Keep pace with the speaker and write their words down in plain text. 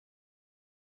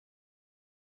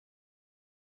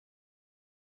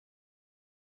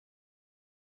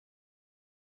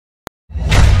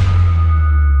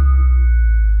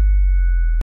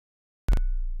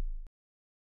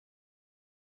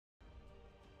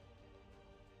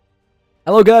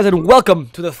Hello guys and welcome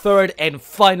to the third and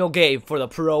final game for the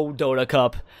ProDota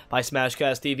Cup by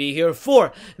Smashcast TV here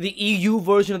for the EU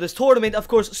version of this tournament, of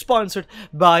course sponsored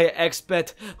by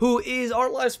XBet, who is our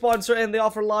live sponsor, and they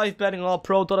offer live betting on all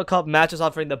ProDota Cup matches,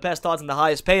 offering the best odds and the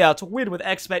highest payouts. Win with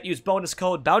XBet, use bonus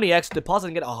code BOUNTYX, deposit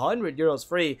and get €100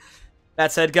 free.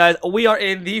 That said guys, we are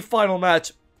in the final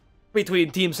match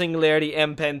between Team Singularity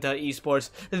and Penta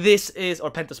eSports. This is, or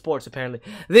Penta Sports apparently,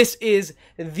 this is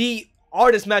the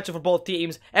hardest matchup for both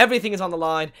teams. Everything is on the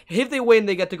line. If they win,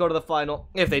 they get to go to the final.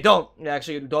 If they don't, they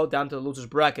actually go down to the losers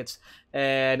brackets,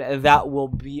 and that will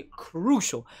be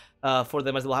crucial for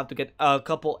them, as they'll have to get a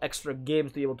couple extra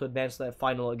games to be able to advance to that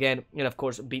final again, and of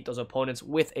course beat those opponents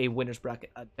with a winner's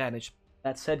bracket advantage.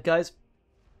 That said guys,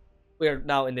 we are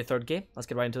now in the third game. Let's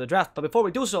get right into the draft. But before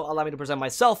we do so, allow me to present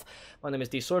myself. My name is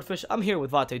DSwordfish. I'm here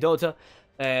with Vätte Dota,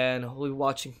 and we'll be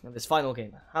watching this final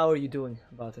game. How are you doing,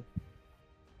 Vätte?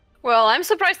 Well, I'm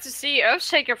surprised to see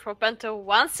Earthshaker for Penta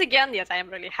once again, yet I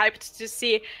am really hyped to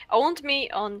see Owned Me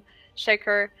on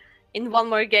Shaker in one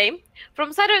more game.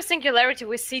 From side of Singularity,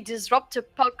 we see Disruptor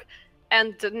Puck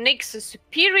and Nyx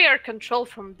superior control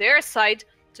from their side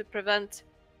to prevent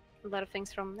a lot of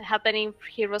things from happening,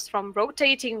 heroes from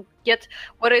rotating. Yet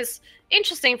what is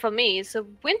interesting for me is a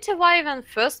Winter Wyvern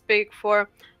first pick for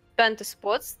Penta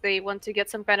Sports. They want to get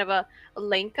some kind of a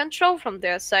lane control from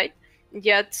their side.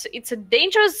 Yet it's a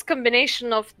dangerous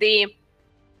combination of the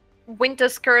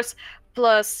Winter's Curse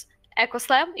plus Echo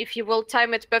Slam. If you will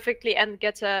time it perfectly and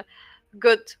get a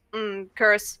good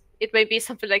curse, it may be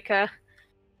something like a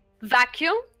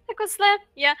vacuum Echo Slam,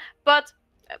 yeah, but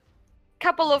a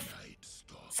couple of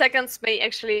seconds may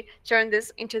actually turn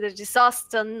this into the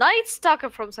disaster. Night Stalker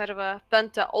from side of a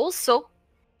Penta also.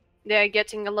 They are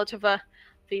getting a lot of a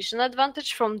vision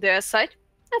advantage from their side.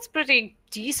 That's pretty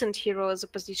decent hero as a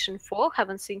position 4.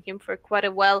 Haven't seen him for quite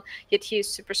a while, yet he is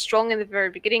super strong in the very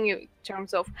beginning in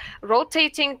terms of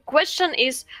rotating. Question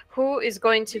is, who is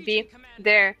going to be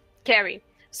their carry?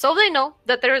 So they know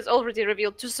that there is already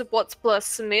revealed 2 supports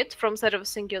plus mid from side of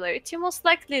Singularity, most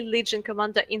likely Legion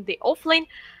Commander in the offlane.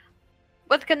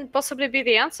 What can possibly be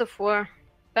the answer for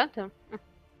Penta?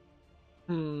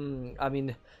 I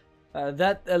mean,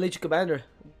 that Legion Commander,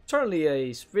 certainly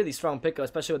a really strong pickup,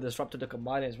 especially with Disruptor to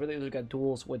combine it. It's really got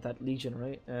duels with that Legion,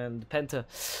 right? And Penta,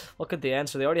 what could they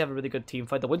answer? They already have a really good team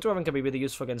fight. The Winter Wyvern can be really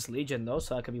useful against Legion, though,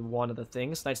 so that could be one of the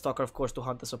things. Night Stalker, of course, to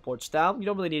hunt the supports down. You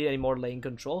don't really need any more lane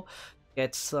control.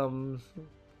 Get some...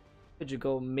 Could you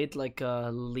go mid, like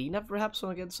Lina, perhaps,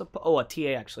 against a... Oh, a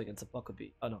TA, actually, against a Puck would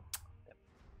be... Oh, no.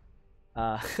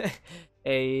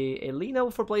 A Lina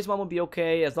for Blaze-Mom would be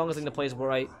okay, as long as the plays were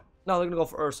right. No, they're gonna go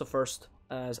for Ursa first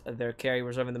as their carry,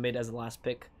 reserving the mid as the last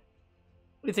pick.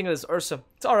 What do you think of this Ursa?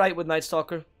 It's alright with Night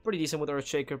Stalker, pretty decent with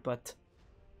Earthshaker, but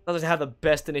doesn't have the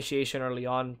best initiation early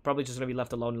on. Probably just gonna be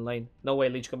left alone in lane. No way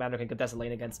Legion Commander can contest a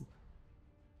lane against him.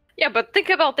 Yeah, but think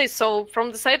about this. So,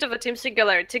 from the side of a Team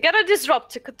Singularity, to get a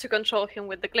Disrupt to control him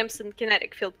with the Glimpse and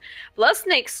Kinetic Field, plus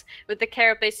Nyx with the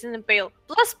Carapace and Impale,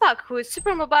 plus Puck, who is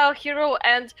super mobile hero,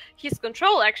 and his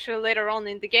control actually later on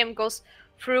in the game goes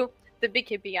through the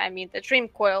BKB, I mean the Dream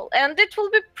Coil, and it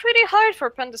will be pretty hard for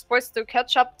Penta Sports to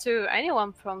catch up to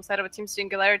anyone from side of a Team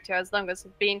Singularity as long as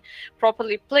it's being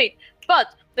properly played.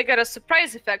 But they got a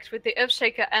surprise effect with the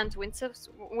Earthshaker and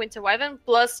Winter Wyvern,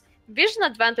 plus vision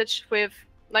advantage with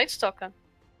Night Stalker.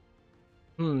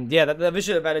 Yeah, the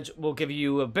vision advantage will give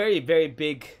you a very, very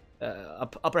big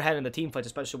upper hand in the team fights,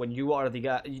 especially when you are the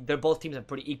guy. They're both teams have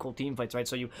pretty equal team fights, right?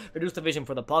 So you reduce the vision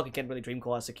for the Puck, you can't really dream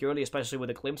call as securely, especially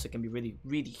with a glimpse. It can be really,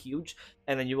 really huge,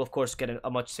 and then you of course get a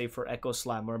much safer Echo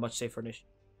Slam or a much safer initiative.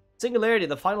 Singularity,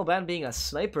 the final ban being a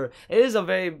sniper, it is a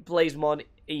very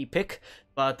Blazemon-y pick,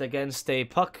 but against a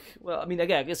Puck, well, I mean,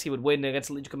 again, I guess he would win. Against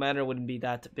a Legion Commander, wouldn't be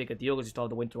that big a deal because you still have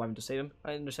the Winter Wyvern to save him.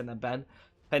 I understand that ban.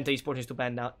 Penta eSports needs to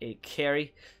ban now a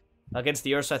carry. Against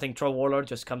the Ursa, I think Troll Warlord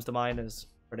just comes to mind as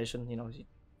tradition. You know, you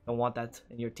don't want that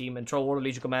in your team. And Troll Warlord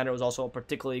Legion Commander was also a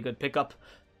particularly good pickup.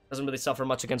 Doesn't really suffer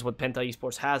much against what Penta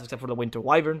eSports has, except for the Winter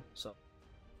Wyvern. So,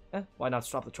 why not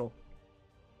stop the Troll?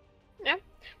 Yeah,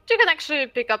 you can actually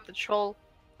pick up the Troll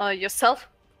yourself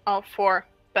for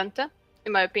Penta,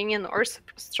 in my opinion, or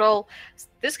Troll.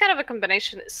 This kind of a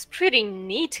combination is pretty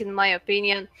neat, in my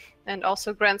opinion, and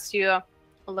also grants you a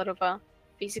lot of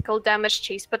physical damage,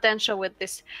 chase potential with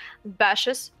this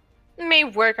bashes. May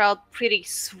work out pretty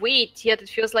sweet, yet it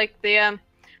feels like the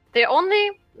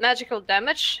only magical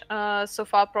damage so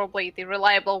far, probably the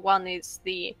reliable one, is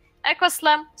the Echo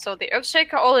Slam, so the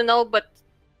Earthshaker all in all, but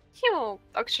you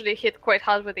actually hit quite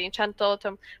hard with the Enchant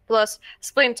Totem plus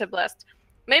Splinter Blast.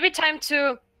 Maybe time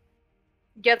to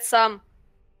get some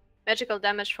magical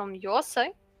damage from your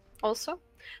side also.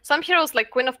 Some heroes like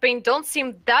Queen of Pain don't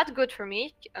seem that good for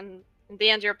me, and in the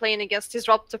end you're playing against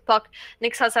Disruptor Puck,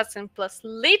 Nyx Assassin plus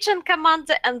Legion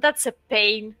Commander, and that's a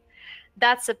pain.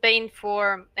 That's a pain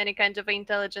for any kind of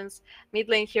intelligence mid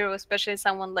lane hero, especially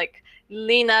someone like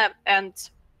Lina and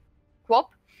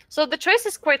Quop. So the choice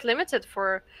is quite limited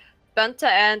for Penta,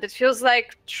 and it feels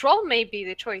like Troll may be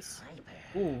the choice.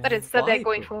 Ooh, But instead they're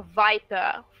going for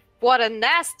Viper. What a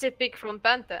nasty pick from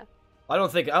Penta. I don't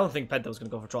think Penta was gonna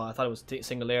go for Troll. I thought it was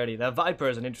Singularity. That Viper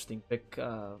is an interesting pick.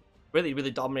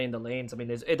 Really dominating the lanes. I mean,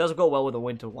 it does go well with the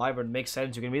Winter Wyvern. Makes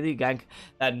sense. You can really gank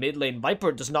that mid lane.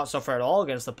 Viper does not suffer at all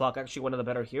against the Puck. Actually, one of the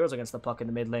better heroes against the Puck in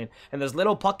the mid lane. And there's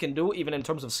little Puck can do, even in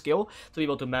terms of skill, to be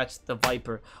able to match the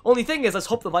Viper. Only thing is, let's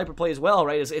hope the Viper plays well,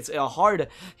 right? It's a hard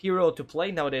hero to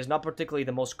play nowadays. Not particularly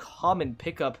the most common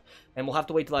pickup. And we'll have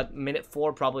to wait till at minute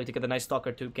 4 probably to get the Night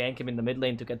Stalker to gank him in the mid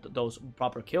lane to get those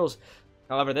proper kills.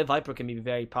 However, that Viper can be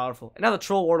very powerful. And now the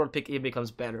Troll Warlord pick even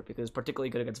becomes better because it's particularly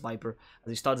good against Viper as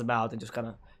he stuns him out and just kind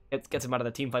of gets him out of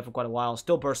the team fight for quite a while.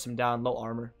 Still bursts him down, low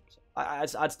armor. So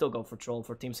I'd still go for Troll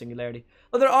for Team Singularity.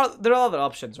 But there are other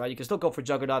options, right? You can still go for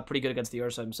Juggernaut, pretty good against the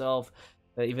Ursa himself.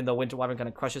 Even though Winter Wyvern kind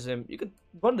of crushes him. You could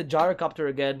run the Gyrocopter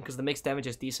again because the mixed damage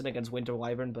is decent against Winter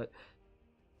Wyvern, but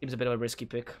seems a bit of a risky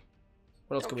pick.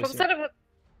 What else can we see?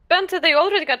 Penta, they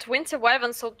already got Winter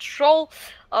Wyvern, so Troll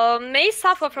may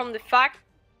suffer from the fact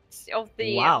of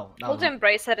the Cold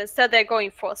Embrace set. Instead they're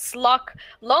going for Slug,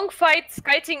 long fights,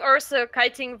 kiting Ursa,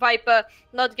 kiting Viper,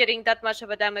 not getting that much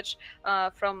of a damage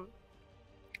from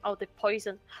the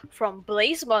poison from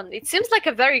Blazemon. It seems like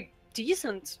a very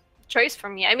decent choice for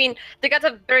me. I mean, they got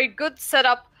a very good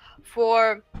setup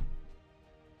for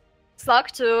Slug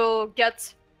to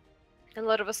get a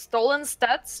lot of stolen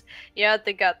stats. Yeah,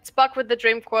 they got Puck with the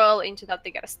Dream Coil, into that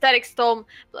they got a Static Storm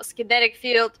plus Kinetic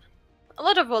Field, a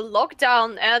lot of a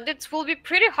lockdown, and it will be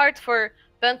pretty hard for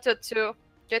Penta to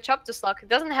catch up to Slug. It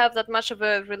doesn't have that much of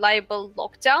a reliable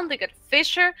lockdown. They got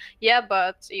Fissure, yeah,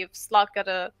 but if Slug got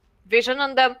a vision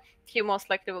on them, he most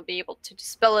likely will be able to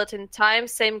dispel it in time.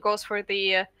 Same goes for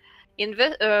the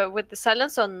with the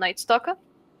Silence on Night Stalker.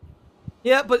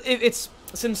 Yeah, but it's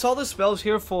since all the spells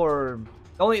here for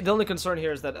the only concern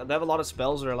here is that they have a lot of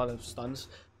spells or a lot of stuns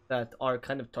that are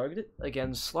kind of targeted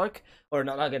against Slark, or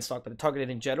not against Slark, but targeted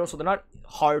in general, so they're not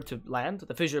hard to land,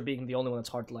 the Fissure being the only one that's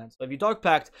hard to land. So if you Dark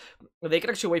Pact, they can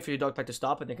actually wait for your Dark Pact to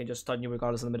stop, and they can just stun you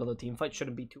regardless in the middle of the team fight.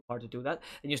 Shouldn't be too hard to do that.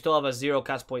 And you still have a 0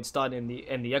 cast point stun in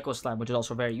the Echo Slam, which is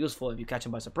also very useful if you catch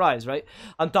him by surprise, right?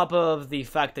 On top of the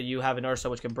fact that you have an Ursa,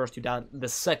 which can burst you down the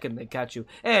second they catch you.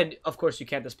 And, of course, you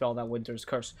can't dispel that Winter's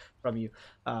Curse from you.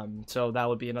 So that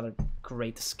would be another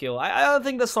great skill. I don't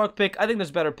think the Slark pick, I think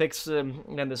there's better picks than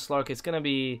the Slark. It's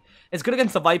good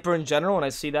against the Viper in general, and I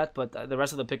see that, but the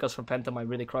rest of the pickups from Penta might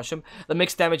really crush him. The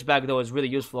mixed damage back, though, is really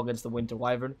useful against the Winter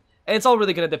Wyvern. And it's all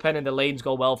really going to depend on the lanes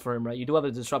go well for him, right? You do have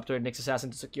a Disruptor and Nyx Assassin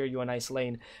to secure you a nice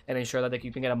lane and ensure that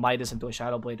you can get a Midas into a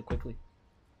Shadow Blade quickly.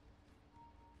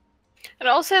 And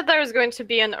also there's going to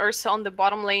be an Ursa on the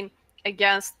bottom lane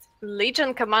against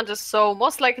Legion Commanders, so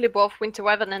most likely both Winter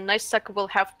Wyvern and Night Stalker will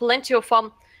have plenty of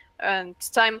fun and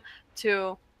time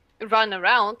to run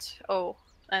around. Oh,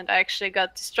 and I actually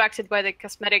got distracted by the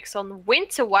cosmetics on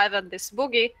Winter Wyvern. This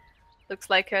boogie looks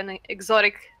like an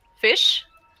exotic fish.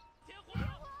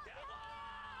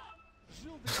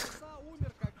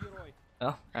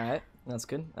 Oh, alright. That's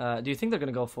good. Do you think they're going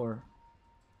to go for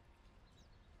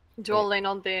dual lane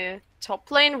on the top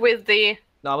lane with the...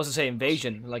 No, I wasn't saying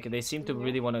invasion. Like, they seem to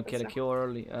really want to get a kill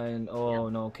early. And, oh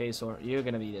no, K-Sor, you're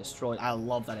going to be destroyed. I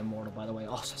love that Immortal, by the way.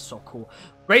 Oh, that's so cool.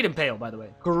 Great Impale, by the way.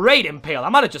 Great Impale. I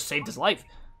might have just saved his life.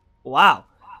 Wow.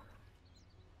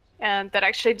 And that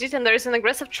actually did, and there is an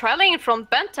aggressive trailing from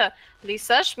Penta.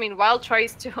 Lisage, meanwhile,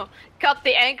 tries to cut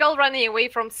the angle, running away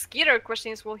from Skeeter.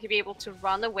 Question is, will he be able to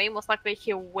run away? Most likely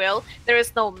he will. There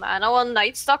is no mana on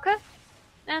Night Stalker,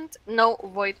 and no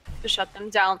Void to shut them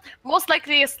down. Most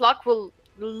likely Slug will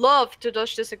love to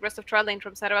dodge this aggressive trailing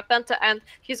from side of Penta, and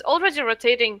he's already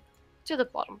rotating to the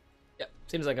bottom. Yeah,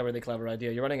 seems like a really clever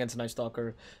idea. You're running against a Night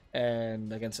Stalker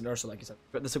and against an Ursa, like you said.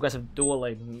 But this aggressive dual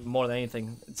lane, more than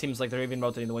anything. It seems like they're even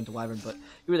rotating the Winter Wyvern, but you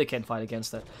really can't fight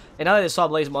against that. And now that they saw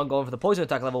Blazemon going for the poison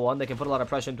attack level 1, they can put a lot of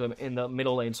pressure into him in the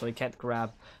middle lane so he can't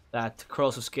grab that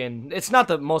corrosive skin. It's not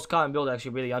the most common build,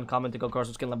 actually, really uncommon to go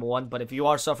corrosive skin level 1, but if you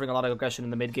are suffering a lot of aggression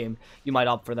in the mid game, you might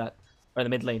opt for that, or in the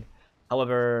mid lane.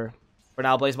 However, for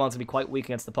now, Blazemon's going to be quite weak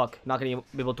against the Puck. Not going to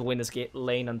be able to win this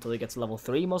lane until he gets level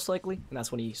 3, most likely. And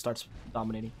that's when he starts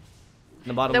dominating. In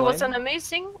the bottom there lane, was an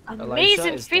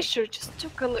amazing Fissure. Just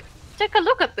take a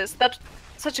look at this. That's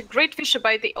such a great Fissure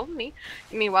by the Omni.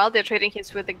 Meanwhile, they're trading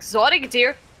hits with Exotic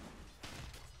Deer.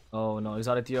 Oh no,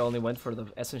 Exotic Deer only went for the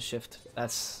Essence Shift.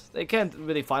 They can't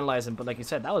really finalize him, but like you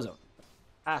said, that was a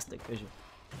fantastic vision.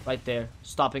 Right there,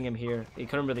 stopping him here. He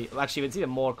couldn't really, actually it's even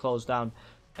more closed down.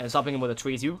 And stopping him with the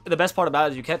trees. The best part about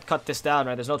it is you can't cut this down,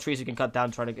 right? There's no trees you can cut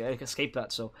down trying to escape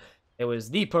that. So it was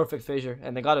the perfect fissure,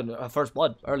 and they got a first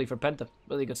blood early for Penta.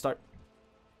 Really good start.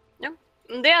 Yeah,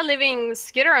 they are leaving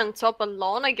Skitter on top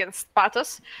alone against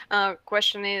Patos.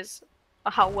 Question is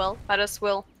how well Patos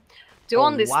will do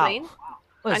on this lane.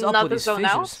 What is up with Another these zone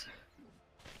fissures? out.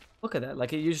 Look at that.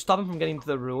 Like, you stop him from getting to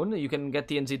the rune. You can get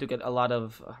DNZ to get a lot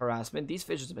of harassment. These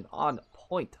fissures have been on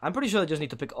point. I'm pretty sure they just need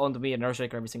to pick Owned Me and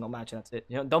Earthshaker every single match, and that's it.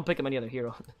 You know, don't pick him any other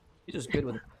hero. He's just good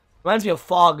with it. Reminds me of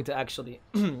Fogged, actually.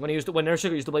 when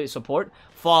Earthshaker used to play support,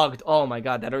 Fogged. Oh my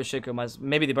god, that Earthshaker was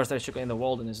maybe the best Earthshaker in the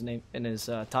world in his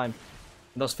time.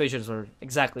 And those fissures were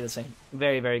exactly the same.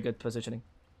 Very, very good positioning.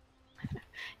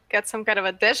 Got some kind of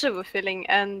a deja vu feeling,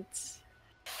 and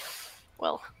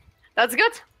well, that's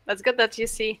good. That's good that you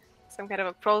see some kind of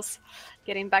a pros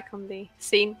getting back on the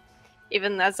scene,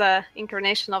 even as a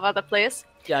incarnation of other players.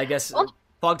 Yeah, I guess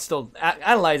Fogged still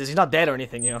analyzes. He's not dead or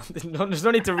anything, you know. There's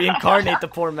no need to reincarnate the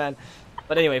poor man.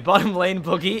 But anyway, bottom lane,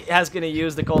 Boogie is going to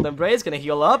use the Cold Embrace, going to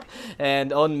heal up,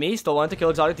 and on me, still wanting to kill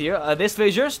Exotic Deer. This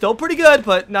fissure, still pretty good,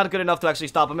 but not good enough to actually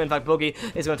stop him. In fact, Boogie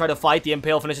is going to try to fight. The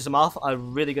Impale finishes him off. A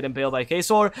really good Impale by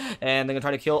Ksor, and they're going to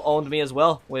try to kill Owned Me as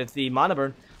well with the Mana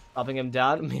Burn. Stopping him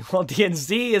down. Meanwhile,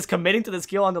 DNZ is committing to the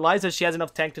skill on the Liza. She has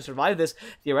enough tank to survive this,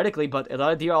 theoretically, but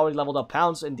Exotic Deer already leveled up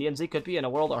Pounce, and DNZ could be in a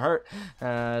world of hurt.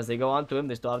 As they go on to him,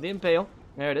 they still have the Impale.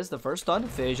 There it is, the first stun.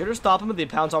 Fissure to stop him, the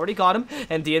Pounce already got him,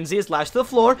 and DNZ is lashed to the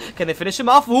floor. Can they finish him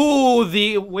off? Ooh,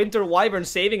 the Winter Wyvern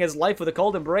saving his life with a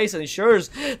Cold Embrace and ensures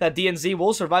that DNZ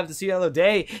will survive to see another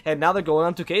day. And now they're going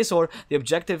on to Ksor. The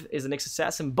objective is the next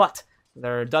assassin, but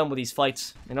they're done with these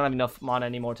fights. They don't have enough mana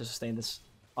anymore to sustain this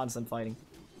constant fighting.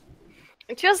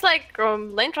 It feels like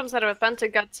lane from side of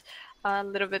Penta got a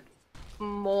little bit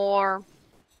more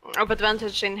of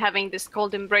advantage in having this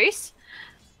Cold Embrace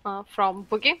from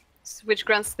Boogie, which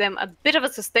grants them a bit of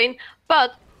a sustain,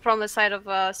 but from the side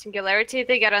of Singularity,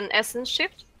 they get an Essence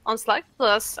Shift on Slug,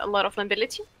 plus a lot of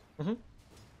mobility.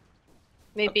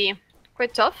 Maybe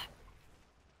quite tough.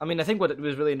 I mean, I think what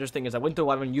was really interesting is that Winter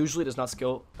Wyvern usually does not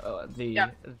skill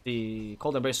the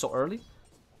Cold Embrace so early.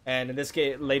 And in this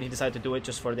case, late he decided to do it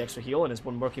just for the extra heal, and it's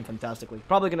been working fantastically.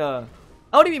 Probably gonna...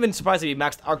 I wouldn't even be surprised if he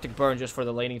maxed Arctic Burn just for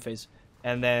the laning phase.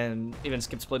 And then even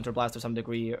skipped Splinter Blast to some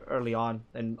degree early on.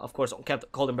 And of course,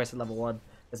 kept Cold Embrace at level 1,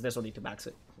 because this will need to max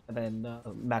it. And then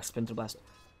max Splinter Blast.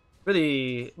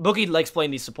 Really, Boogie likes playing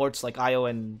these supports like Io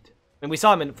and... I mean, we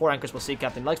saw him in 4 Anchors with Sea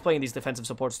Captain. He likes playing these defensive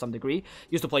supports to some degree. He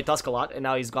used to play Tusk a lot, and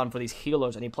now he's gone for these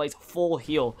healers, and he plays full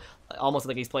heal, almost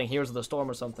like he's playing Heroes of the Storm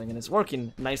or something, and it's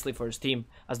working nicely for his team,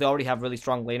 as they already have really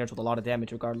strong laners with a lot of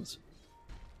damage regardless.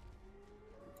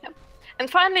 Yep. And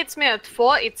finally, it's me at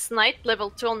 4. It's Knight, level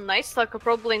 2 on Night Stalker.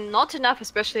 Probably not enough,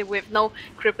 especially with no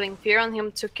Crippling Fear on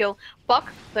him to kill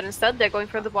Puck, but instead they're going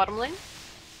for the bottom lane.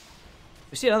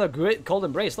 We see another great Cold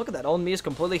Embrace. Look at that. Own Me is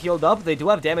completely healed up. They do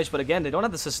have damage, but again, they don't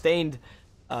have the sustained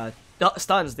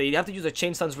stuns. They have to use the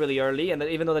chain stuns really early, and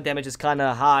even though the damage is kind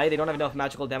of high, they don't have enough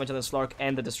magical damage on the Slark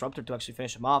and the Disruptor to actually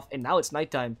finish him off. And now it's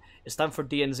nighttime. It's time for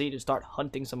DNZ to start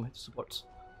hunting some supports.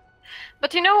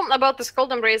 But you know about this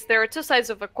Cold Embrace, there are two sides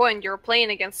of a coin. You're playing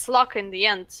against Slark in the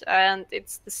end, and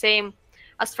it's the same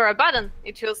as for Abaddon,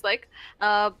 it feels like,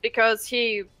 because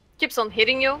he keeps on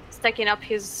hitting you, stacking up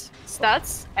his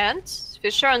stats, and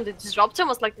Fissure and the Disruptor,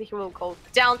 most likely he will go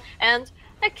down, and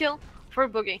a kill for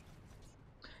Boogie.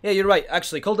 Yeah, you're right.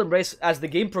 Actually, Cold Embrace, as the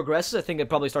game progresses, I think it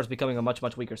probably starts becoming a much,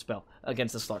 much weaker spell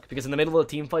against the Slark. Because in the middle of a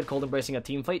team fight, Cold Embracing a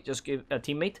teammate just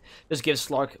gives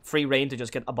Slark free reign to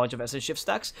just get a bunch of Essence Shift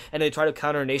stacks, and they try to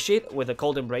counter-initiate with a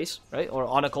Cold Embrace, right? Or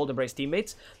on a Cold Embrace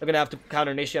teammates. They're going to have to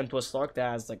counter-initiate onto a Slark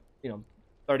that has, like,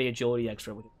 30 agility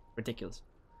extra, which is ridiculous.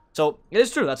 So, it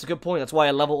is true, that's a good point. That's why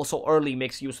a level so early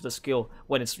makes use of the skill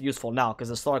when it's useful now, because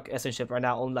the Slark Essence Shift right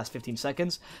now only lasts 15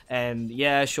 seconds, and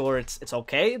yeah, sure, it's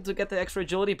okay to get the extra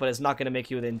agility, but it's not going to make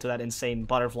you into that insane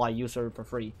butterfly user for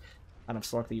free kind of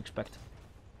Slark that you expect.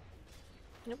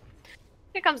 Yep.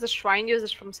 Here comes the Shrine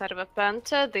users from side of a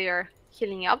Penta. They are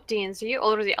healing up. DNZ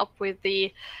already up with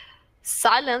the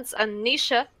Silence, and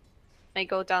Nisha may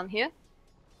go down here.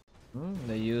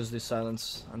 They use the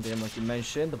silence on them like you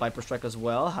mentioned. The Viper Strike as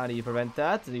well. How do you prevent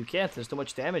that? You can't. There's too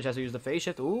much damage. Has to use the Phase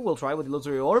Shift. Ooh, we'll try with the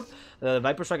Illusory Orb. The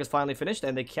Viper Strike is finally finished,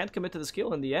 and they can't commit to the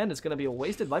skill. In the end, it's going to be a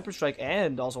wasted Viper Strike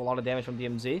and also a lot of damage from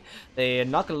DMZ. They're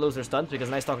not going to lose their stuns because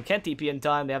Night Stalker can't TP in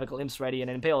time. They have a Glimpse ready and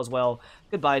an Impale as well.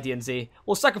 Goodbye, DNZ.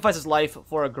 Will sacrifice his life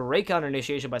for a great counter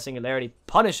initiation by Singularity,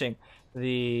 punishing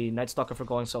the Night Stalker for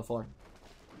going so far.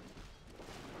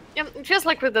 Yeah, it feels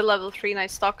like with the level 3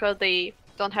 Night Stalker, they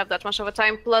don't have that much of a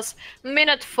time. Plus,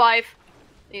 minute 5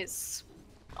 is...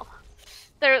 Well,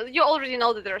 there, you already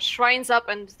know that there are shrines up,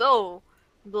 and though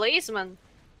Blazeman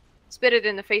spit it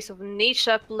in the face of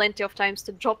Nisha plenty of times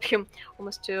to drop him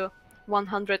almost to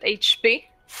 100 HP.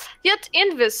 Yet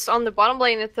Invis on the bottom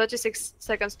lane at 36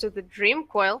 seconds to the Dream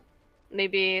Coil.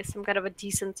 Maybe some kind of a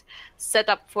decent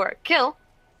setup for a kill.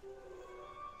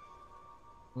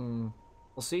 We'll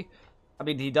see. I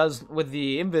mean, he does with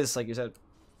the Invis, like you said,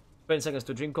 20 seconds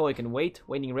to Dream Coil. He can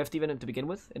Waning Rift even to begin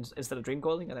with, instead of Dream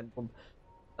Coiling, and then boom.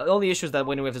 The only issue is that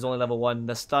Waning Rift is only level 1.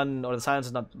 The stun or the silence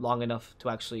is not long enough to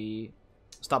actually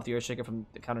stop the Earthshaker from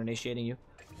counter initiating you.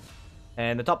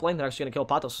 And the top lane, they're actually going to kill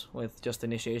Patos with just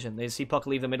initiation. They see Puck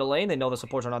leave the middle lane. They know the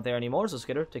supports are not there anymore, so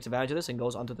Skitter takes advantage of this and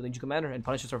goes onto the Legion Commander and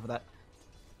punishes her for that.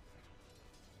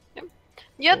 Yep.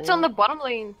 Yet on the bottom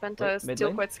lane, Penta is still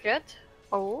lane. quite scared.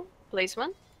 Oh,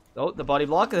 Placement. Oh, the body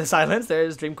block, the silence.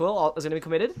 There's Dream Coil. Is going to be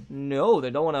committed? No, they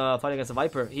don't want to fight against the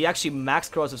Viper. He actually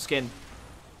maxed corrosive skin.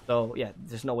 So, yeah,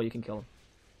 there's no way you can kill him.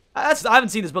 I haven't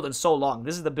seen this build in so long.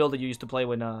 This is the build that you used to play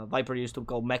when Viper used to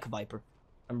go Mech Viper.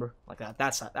 Remember? Like that.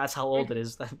 That's how old it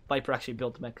is. That Viper actually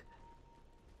built Mech.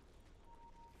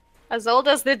 As old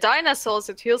as the dinosaurs,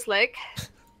 it feels like.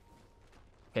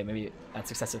 Okay, maybe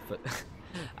that's excessive, but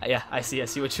yeah, I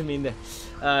see what you mean there.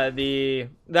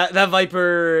 That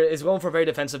Viper is going for a very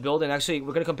defensive build, and actually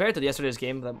we're gonna compare it to yesterday's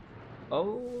game.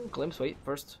 Oh, glimpse. Wait,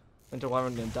 first Winter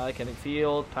Wyvern gonna die. Kinetic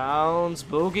Field, pounds,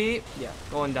 boogie. Yeah,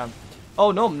 going down.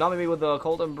 Oh no, not maybe with the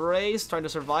Cold Embrace, trying to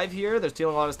survive here. They're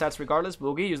stealing a lot of stats regardless.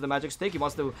 Boogie, use the magic stick. He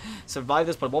wants to survive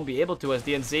this, but won't be able to, as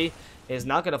DNC is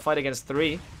not going to fight against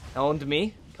 3. Owned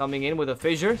Me, coming in with a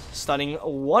fissure, stunning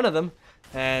one of them,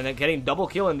 and getting double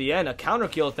kill in the end. A counter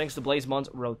kill thanks to Blazemon's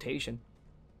rotation.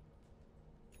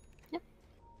 Yeah.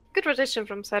 Good rotation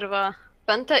from side of a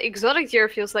Penta. Exotic here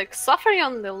feels like suffering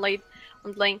on the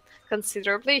lane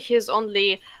considerably. He's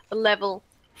only level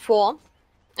 4.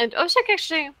 And Oshak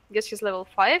actually gets his level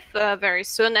 5 very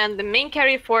soon, and the main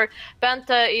carry for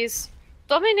Penta is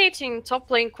dominating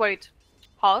top lane quite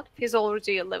hard. He's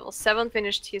already at level 7,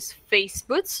 finished his face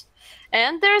boots,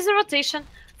 and there is a rotation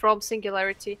from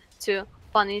Singularity to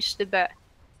punish the bear.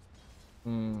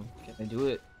 Can they do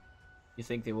it? You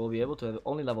think they will be able to have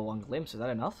only level 1 glimpse? Is that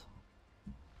enough?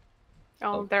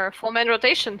 Oh, they're a 4-man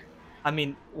rotation. I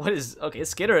mean, what is... Okay,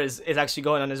 Skitter is actually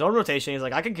going on his own rotation. He's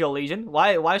like, I can kill Legion.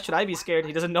 Why should I be scared?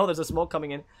 He doesn't know there's a smoke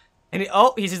coming in. And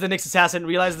he sees the Nyx Assassin,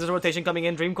 realizes there's a rotation coming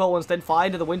in. Dream Coil will instead fly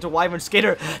into the Winter Wyvern.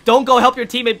 Skitter, don't go help your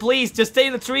teammate, please. Just stay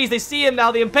in the trees. They see him now.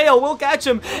 The Impale will catch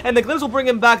him, and the Glimpse will bring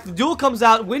him back. The duel comes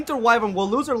out. Winter Wyvern will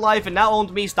lose her life, and now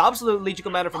Owned Me stops the Legion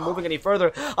Commander from moving any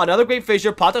further. Another great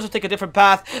fissure. Patos will take a different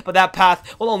path, but that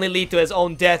path will only lead to his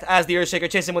own death as the Earthshaker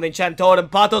chases him with Enchant Totem.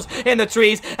 Patos in the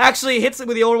trees actually hits him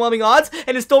with the overwhelming odds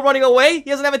and is still running away. He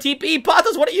doesn't have a TP.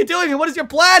 Patos, what are you doing? What is your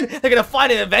plan? They're going to find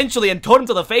it eventually, and Totem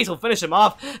to the face will finish him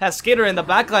off as Skitter in the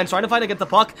backline trying to fight against the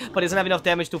puck, but he doesn't have enough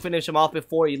damage to finish him off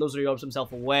before he illusory orbs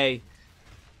himself away.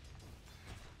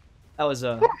 That was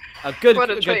a good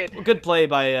play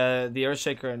by the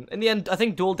Earthshaker, and in the end, I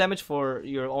think dual damage for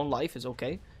your own life is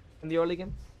okay in the early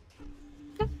game.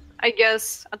 I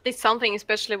guess at least something,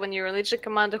 especially when you're a Legion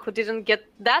Commander who didn't get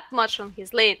that much on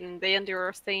his lane, and in the end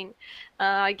you're staying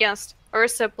against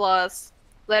Ursa plus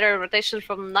later rotation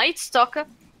from Night Stalker.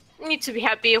 You need to be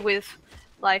happy with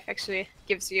life actually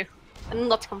gives you, and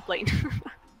not complain.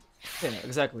 Yeah,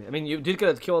 exactly. I mean, you did get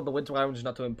a kill on the Winter Wyvern, which is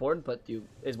not too important, but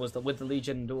it was with the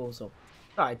Legion duel, so...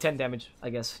 Alright, 10 damage,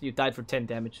 I guess. You died for 10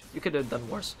 damage. You could have done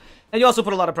worse. And you also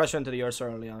put a lot of pressure into the Ursa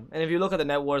early on. And if you look at the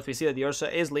net worth, we see that the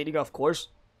Ursa is leading, of course,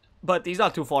 but he's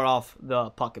not too far off the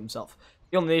puck himself.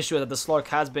 The only issue is that the Slark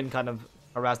has been kind of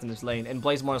harassed in his lane, and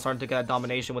Blazemon is starting to get that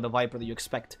domination with the Viper that you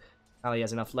expect. Now that he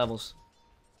has enough levels.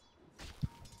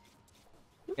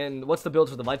 And what's the build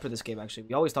for the Viper this game, actually?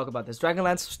 We always talk about this.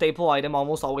 Dragonlance, staple item,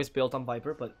 almost always built on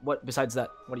Viper, but what besides that,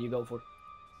 what do you go for?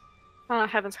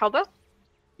 Heaven's Hellbet.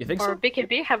 You think or so? Or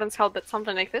BKB, Heaven's Hellbet,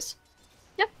 something like this.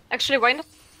 Yeah, actually, why not?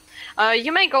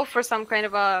 You may go for some kind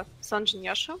of a Sanjin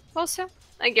Yashu also,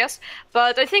 I guess.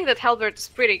 But I think that Hellbet is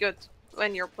pretty good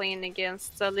when you're playing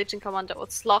against Legion Commander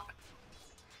with Slock.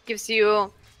 Gives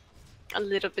you a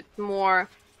little bit more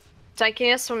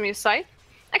tankiness from your side.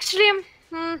 Actually,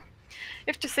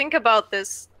 if to think about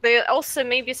this, there also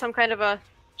may be some kind of a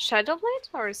Shadow Blade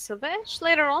or a Silver Edge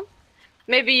later on.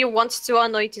 Maybe you want to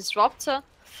annoy Disruptor.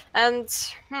 And,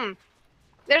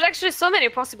 there's actually so many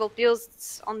possible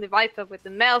builds on the Viper with the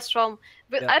Maelstrom.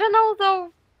 But yeah. I don't know,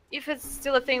 though, if it's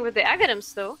still a thing with the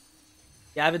Aghanims, though.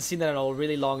 Yeah, I haven't seen that in a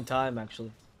really long time,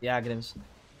 actually. The Aghanims.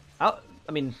 I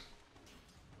mean,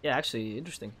 Yeah, actually,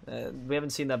 interesting. We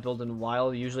haven't seen that build in a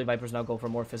while. Usually Vipers now go for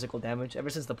more physical damage. Ever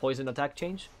since the poison attack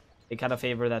change, they kind of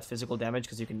favor that physical damage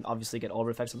because you can obviously get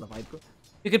over effects on the Viper.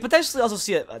 You could potentially also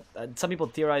see it. Some people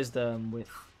theorized with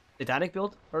Titanic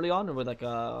build early on, or with like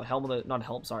a helmet, not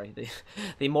helm, sorry,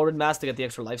 the Morbid Mask to get the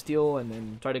extra lifesteal, and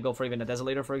then try to go for even a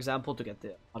Desolator, for example, to get the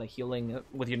a lot of healing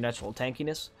with your natural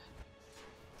tankiness.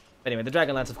 Anyway, the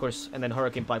Dragon Lance, of course, and then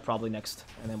Hurricane Pipe probably next,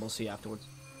 and then we'll see afterwards.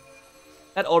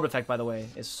 That orb effect, by the way,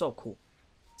 is so cool.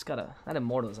 It's got that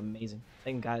Immortal is amazing.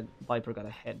 Thank God Viper got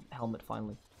a helmet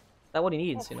finally. That's what he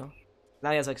needs, you know.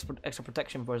 Now he has extra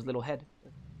protection for his little head.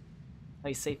 Now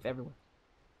he's safe everywhere.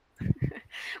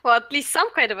 Well, at least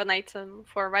some kind of an item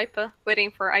for Viper,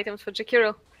 waiting for items for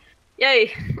Jakiro.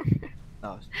 Yay!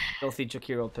 No, filthy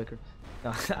Jakiro picker.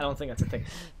 No, I don't think that's a thing.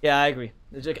 Yeah, I agree.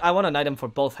 I want an item for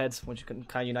both heads, which you can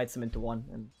kind of unite them into one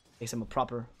and makes him a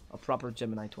proper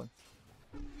Gemini twin.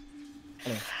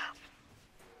 Anyway.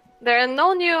 There are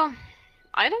no new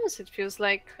items, it feels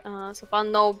like. So far,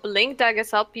 no Blink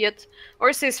Daggers up yet.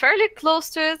 Orsi is fairly close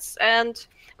to it, and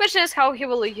question is how he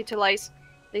will utilize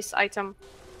this item.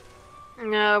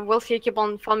 Will he keep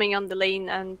on farming on the lane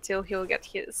until he'll get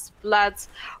his blood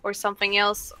or something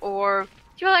else, or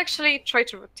he will actually try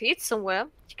to rotate somewhere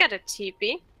to get a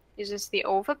TP, uses the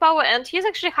overpower, and he's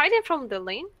actually hiding from the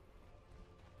lane.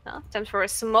 Time for a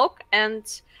smoke,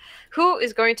 and who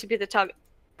is going to be the target?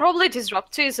 Probably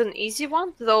Disruptor is an easy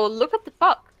one, though look at the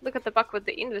buck. Look at the buck with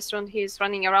the Investron. He's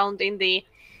running around in the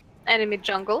enemy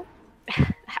jungle.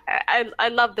 I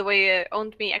love the way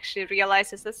Owned Me actually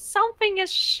realizes that something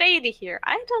is shady here.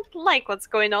 I don't like what's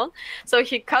going on. So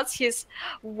he cuts his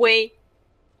way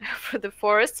through the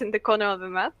forest in the corner of the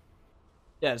map.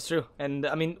 Yeah, it's true. And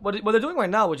I mean, what they're doing right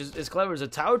now, which is clever, is a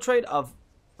tower trade of,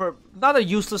 for not a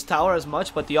useless tower as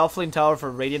much, but the offlane tower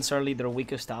for Radiant, certainly their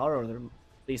weakest tower, or their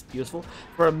least useful,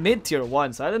 for a mid-tier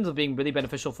one. So that ends up being really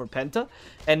beneficial for Penta.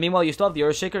 And meanwhile, you still have the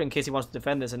Earthshaker in case he wants to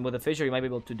defend this, and with a Fissure, you might be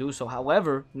able to do so.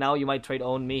 However, now you might trade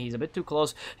Own Me. He's a bit too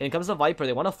close. And it comes to Viper.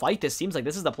 They want to fight this. Seems like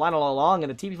this is the plan all along,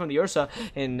 and the TP from the Ursa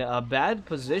in a bad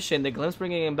position. The Glimpse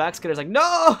bringing him back. Skitter's like,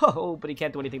 no! But he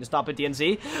can't do anything to stop it.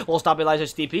 DNZ will stop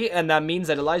Elijah's TP, and that means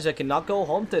that Elijah cannot go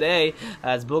home today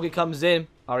as Boogie comes in.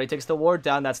 Already takes the ward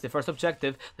down. That's the first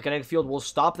objective. The kinetic field will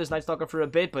stop this Night Stalker for a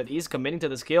bit, but he's committing to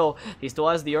this kill. He still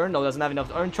has the urn. No, doesn't have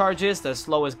enough urn charges. The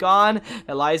slow is gone.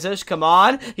 Elijah, come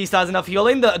on. He still has enough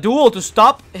healing. The duel to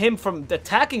stop him from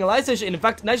attacking Elijah. In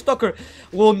fact, Night Stalker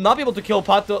will not be able to kill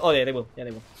Pato. Oh, yeah, they will. Yeah,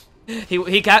 they will.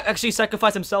 He can actually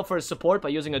sacrifice himself for his support by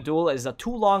using a duel. It is a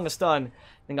too long a stun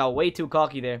and got way too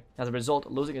cocky there. As a result,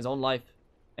 losing his own life.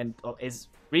 And is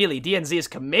really, DNZ is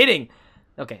committing.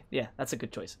 Okay, yeah, that's a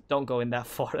good choice. Don't go in that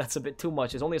far. That's a bit too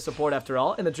much. It's only a support after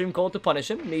all. And the Dream Cold to punish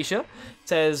him, Nisha,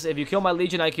 says, if you kill my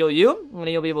Legion, I kill you. And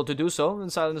he'll be able to do so.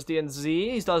 And silence DNZ.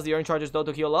 He still has the Urn Charges, though,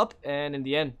 to heal up. And in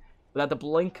the end, without the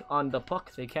blink on the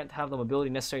puck, they can't have the mobility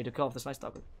necessary to kill off this Night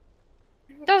Stalker.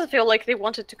 It doesn't feel like they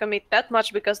wanted to commit that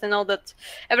much, because they know that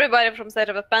everybody from side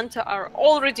of a Penta are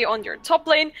already on your top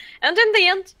lane. And in the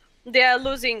end, they are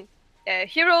losing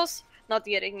heroes, not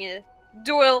getting a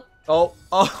duel.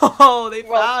 Oh, they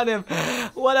found him.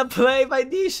 What a play by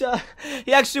Nisha.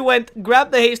 He actually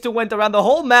grabbed the haste and went around the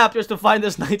whole map just to find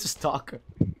this Night Stalker.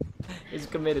 He's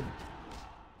committed.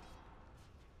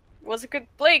 Was a good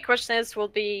play. Question is, will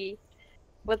they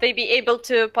be able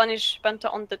to punish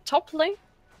Penta on the top lane?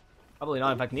 Probably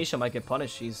not. In fact, Nisha might get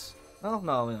punished. She's... Oh,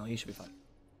 no, he should be fine.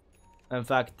 In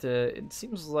fact, it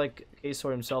seems like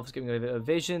Kasor himself is giving a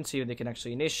vision, see if they can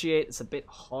actually initiate. It's a bit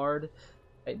hard.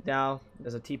 Right now,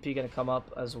 there's a TP gonna come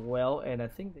up as well, and I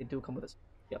think they do come with this.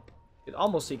 Yep, you can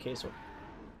almost see Kasor.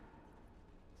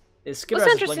 Skitter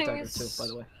has a Blink Dagger too, by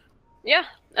the way. Yeah,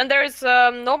 and there's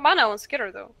no mana on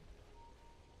Skitter though.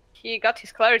 He got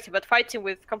his clarity, but fighting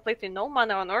with completely no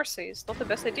mana on Orsi is not the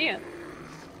best idea.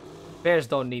 Bears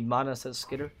don't need mana, says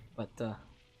Skitter, but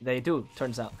they do,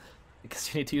 turns out.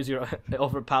 Because you need to use your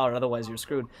overpower, otherwise you're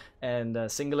screwed.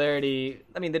 And Singularity,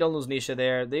 I mean, they don't lose Nisha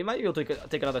there. They might be able to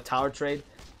take another tower trade.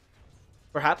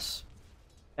 Perhaps.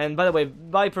 And by the way,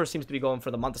 Viper seems to be going for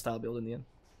the Manta style build in the end.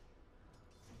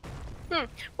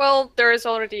 Well, there is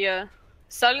already a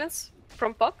silence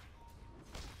from Puck.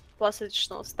 Plus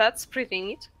additional stats,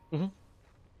 preventing it.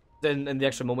 And the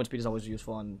extra movement speed is always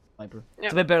useful on Viper. Yep.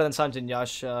 It's a bit better than Sanjin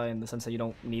Yasha in the sense that you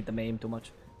don't need the maim too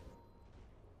much.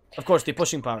 Of course, the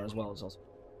pushing power as well is also.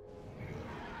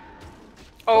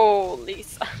 Holy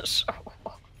Sancho.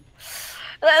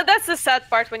 That's the sad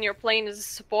part when you're playing as a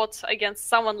support against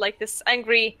someone like this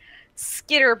angry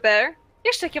Skitter bear. He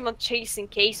actually came on chasing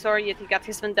Kasor, yet he got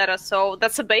his Vendetta, so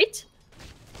that's a bait.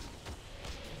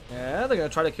 Yeah, they're gonna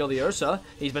try to kill the Ursa.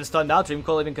 He's been stunned out.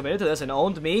 Dreamcoil even committed to this and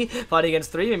owned me. Fighting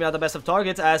against 3, maybe not the best of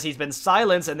targets as he's been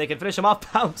silenced and they can finish him off.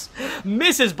 Pounce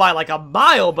misses by like a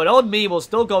mile, but owned me will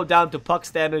still go down to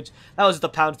Puck's damage. That was just a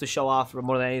Pounce to show off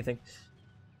more than anything.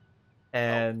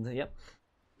 And, yep.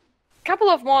 Couple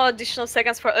of more additional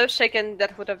seconds for Earthshake and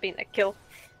that would have been a kill.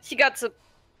 He got a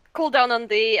cooldown on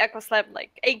the Echo Slam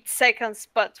like 8 seconds,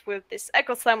 but with this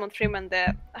Echo Slam on 3-man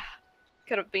there,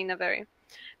 could have been a very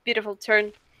beautiful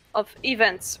turn of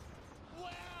events.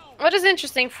 What is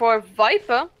interesting for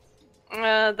Viper,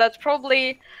 that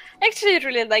probably actually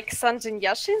really like Sanjin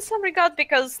Yashi in some regard,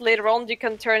 because later on you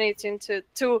can turn it into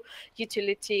 2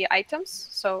 utility items.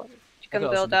 So you can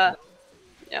build a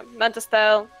Manta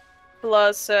Style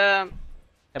plus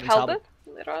Halberd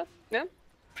later on. Yeah,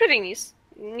 pretty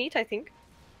neat, I think.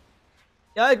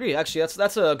 Yeah, I agree. Actually,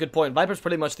 that's a good point. Viper's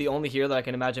pretty much the only hero that I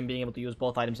can imagine being able to use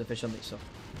both items efficiently. So,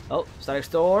 oh, Static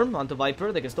Storm onto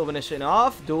Viper. They can still finish it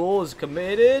off. Duel is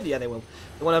committed. Yeah, they will.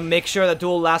 They want to make sure that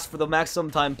Duel lasts for the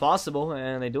maximum time possible,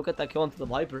 and they do get that kill onto the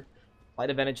Viper. Fight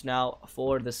advantage now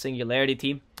for the Singularity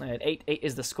team. And 8-8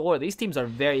 is the score. These teams are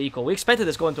very equal. We expected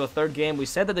this going to a 3rd game. We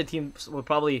said that the teams would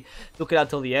probably look it out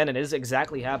till the end, and it is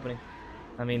exactly happening.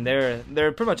 I mean, they're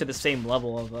pretty much at the same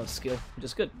level of skill, which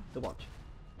is good to watch.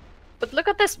 But look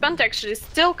at this, Penta actually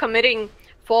still committing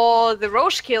for the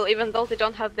Roche kill, even though they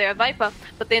don't have their Viper.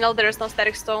 But they know there is no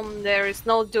Static Storm, there is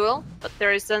no Duel, but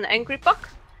there is an Angry Puck.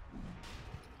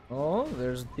 Oh,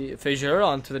 there's the Fissure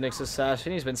onto the Nyx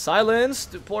Assassin. He's been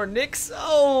silenced. Poor Nyx.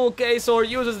 Oh, okay, so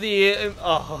uses the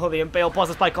Impale plus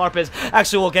the Spike Carpus.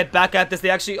 Actually, we'll get back at this. They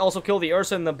actually also kill the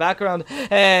Ursa in the background.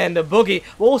 And the Boogie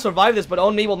will survive this, but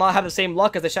Only will not have the same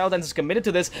luck as the Shadow Dance is committed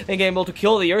to this and getting able to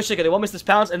kill the Ursa. They won't miss this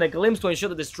Pounce and a Glimpse to ensure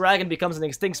that this dragon becomes an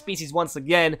extinct species once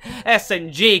again.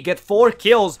 SNG get 4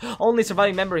 kills. Only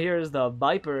surviving member here is the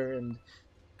Viper, and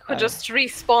who just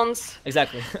respawns.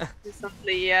 Exactly.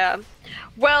 Recently,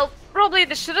 well, probably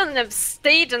they shouldn't have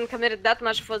stayed and committed that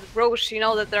much for the Roche. You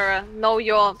know that they're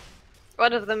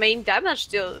one of the main damage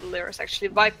dealers. Actually,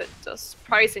 Viper does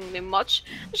surprisingly much.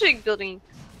 Actually, building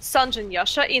Sanjin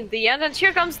Yasha in the end. And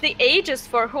here comes the Aegis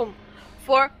for whom?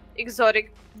 For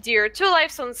Exotic Deer. 2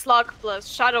 lives on Slug plus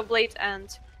Shadow Blade and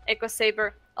Echo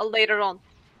Saber later on.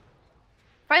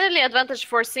 Finally, advantage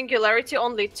for Singularity,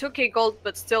 only 2k gold,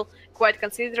 but still quite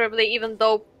considerably, even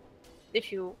though, if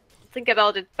you think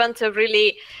about it, Penta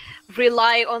really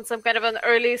rely on some kind of an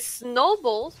early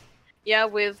snowball, yeah,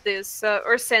 with this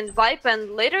Ursa and Viper,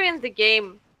 and later in the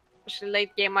game, especially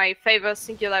late game, I favor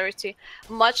Singularity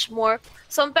much more.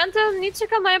 So Penta needs to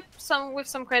come up with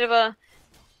some kind of a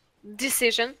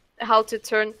decision how to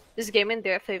turn this game in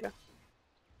their favor.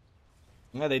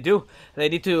 Yeah, they do. They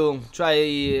need to try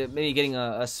maybe getting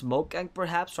a smoke gank,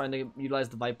 perhaps, trying to utilize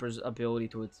the Viper's ability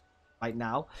to its right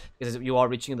now, because you are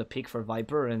reaching the peak for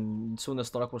Viper, and soon the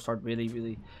Slark will start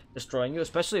really destroying you,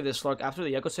 especially if the Slark, after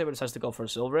the Echo Saber, decides to go for a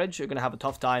Silver Edge. You're going to have a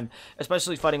tough time,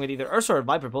 especially fighting with either Ursa or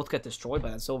Viper. Both get destroyed by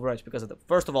that Silver Edge because of the,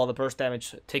 first of all, the burst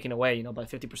damage taken away, you know, by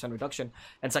 50% reduction,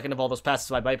 and second of all, those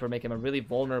passes by Viper make him a really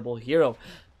vulnerable hero.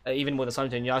 Even with the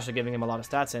Sanjin Yasha giving him a lot of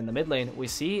stats in the mid lane, we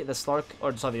see the Slark,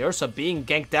 or sorry, the Ursa being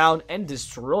ganked down and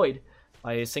destroyed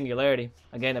by Singularity.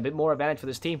 Again, a bit more advantage for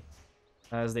this team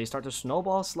as they start to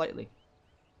snowball slightly.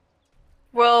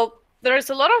 Well, there is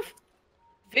a lot of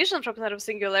vision from that of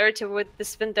Singularity with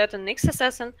this Vendetta and Nyx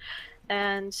Assassin,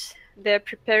 and they're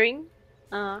preparing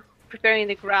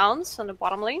the grounds on the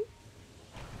bottom lane.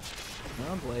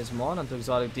 Well, Blazemon onto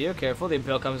Exotic Deer. Careful, the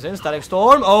Impale comes in. Static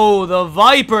Storm. Oh, the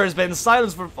Viper has been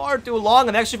silenced for far too long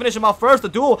and actually finish him off first. The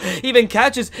duel even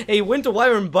catches a Winter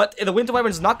Wyvern, but the Winter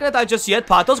Wyvern's not going to die just yet.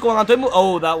 Patos going on to him.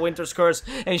 Oh, that Winter's Curse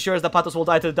ensures that Patos will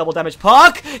die to the double damage.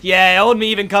 Puck! Yeah, Onmi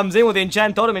even comes in with the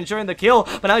Enchant Totem ensuring the kill,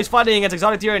 but now he's fighting against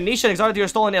Exotic Deer and Nisha. Exotic Deer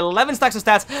stolen 11 stacks of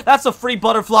stats. That's a free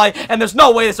butterfly, and there's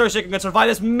no way the Earthshaker can survive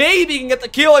this. Maybe he can get the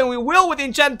kill, and we will with the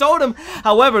Enchant Totem.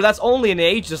 However, that's only an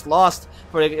age just lost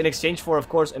in exchange for, of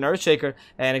course, an Earthshaker.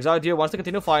 And Exotic Deer wants to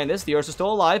continue fighting this. The Ursa is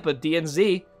still alive, but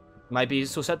DNZ might be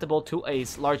susceptible to a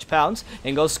large pounce.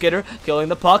 In goes Skitter, killing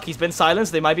the Puck. He's been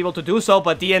silenced. They might be able to do so,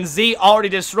 but DNZ already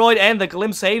destroyed, and the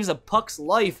Glimpse saves the Puck's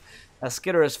life as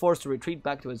Skitter is forced to retreat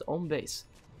back to his own base.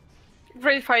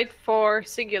 Great fight for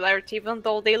Singularity, even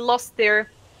though they lost their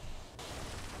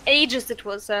Aegis. It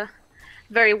was a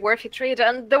very worthy trade,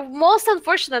 and the most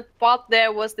unfortunate part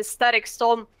there was the Static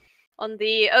Storm on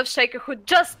the Earthshaker, who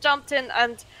just jumped in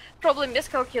and probably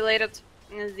miscalculated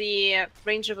the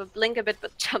range of a blink a bit,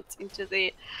 but jumped into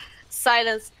the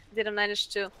silence. Didn't manage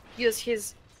to use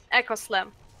his Echo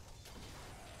Slam.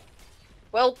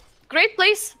 Well, great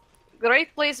plays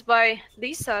by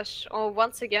Lisa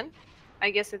once again. I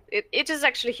guess it is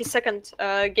actually his second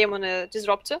game on a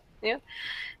Disruptor, yeah,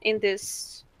 in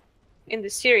this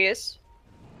series.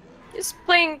 He's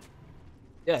playing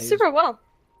super well.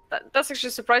 That's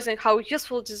actually surprising how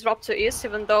useful Disruptor is,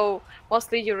 even though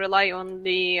mostly you rely on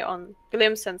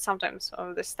Glimpse and sometimes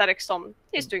on the Static Storm.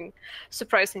 He's doing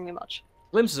surprisingly much.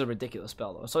 Glimpse is a ridiculous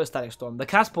spell, though. So is Static Storm. The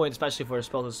cast point, especially for a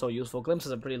spell, is so useful. Glimpse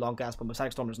is a pretty long cast point, but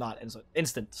Static Storm is not. It's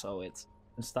instant, so it's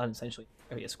done essentially.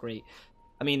 It's great.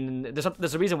 I mean,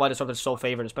 there's a reason why Disruptor is so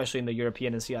favored, especially in the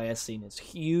European and CIS scene. It's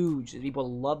huge.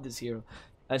 People love this hero.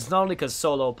 And it's not only because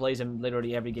Solo plays him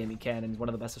literally every game he can, and he's one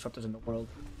of the best Disruptors in the world.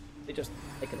 They just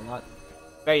like it a lot.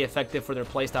 Very effective for their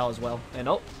playstyle as well.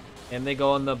 And they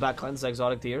go on the back cleanse,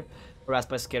 Exotic Deer, harassed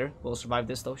by Skitter. Will survive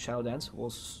this though. Shadow Dance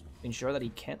will ensure that he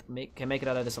can make it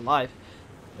out of this alive.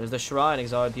 There's the Shrine,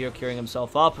 Exotic Deer curing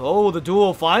himself up. Oh, the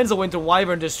duel finds the Winter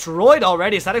Wyvern destroyed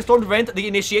already. Static Storm to prevent the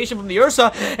initiation from the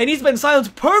Ursa, and he's been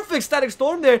silenced. Perfect Static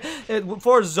Storm there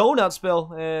for a zone out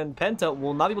spell, and Penta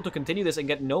will not be able to continue this and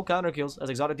get no counter kills as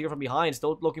Exotic Deer from behind,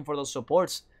 still looking for those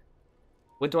supports.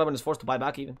 Winter Wyvern is forced to buy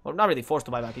back even. Well, not really forced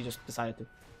to buy back, he just decided to.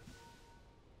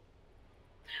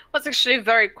 What's actually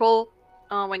very cool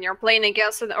when you're playing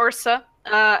against an Ursa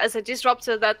as a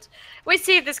Disruptor, that we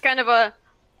see this kind of a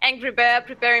angry bear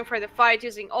preparing for the fight,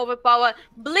 using overpower,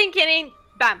 blinking in,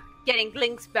 bam, getting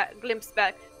glimpse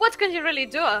back. What can you really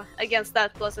do against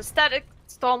that, plus a Static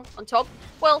Storm on top?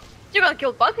 Well, you're gonna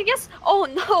kill Buck, I guess? Oh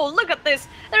no, look at this!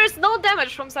 There is no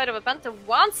damage from side of a Penta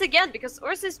once again, because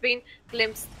Ursa's been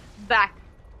glimpsed back.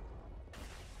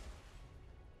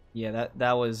 Yeah,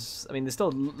 that was... I mean, they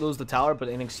still lose the tower, but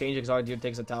in exchange, Exotic Deer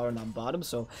takes the tower and on bottom,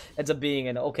 so ends up being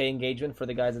an okay engagement for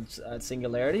the guys at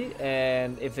Singularity.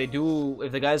 And if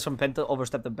the guys from Penta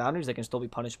overstep the boundaries, they can still be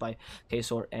punished by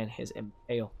K-Sword and his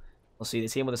Impale. We'll see. They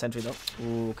see him with a sentry, though.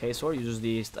 Ooh, K-Sword uses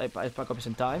the Ice Pack Up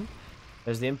in time.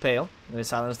 There's the Impale. They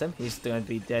silenced him. He's going to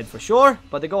be dead for sure,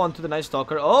 but they go on to the Night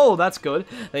Stalker. Oh, that's good.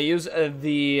 They use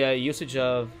the usage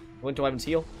of Winter Wyvern's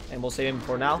heal, and we'll save him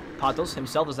for now. Patos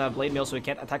himself doesn't have Blade Mail, so he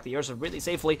can't attack the Ursa really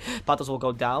safely. Patos will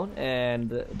go down,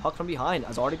 and Puck from behind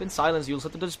has already been silenced. You'll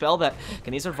set to dispel that.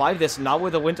 Can he survive this? Not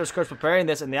with the Winter Scourge preparing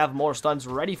this, and they have more stuns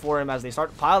ready for him as they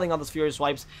start piling on those Furious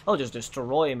Swipes. They'll just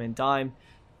destroy him in time.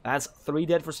 That's 3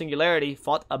 dead for Singularity.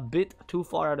 Fought a bit too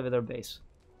far out of their base.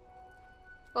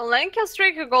 Well,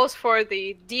 Lancaster goes for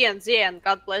the DNZ, and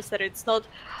God bless that it's not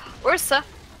Ursa.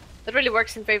 That really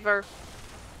works in favor.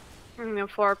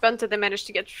 For Penta, they managed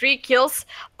to get 3 kills,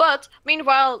 but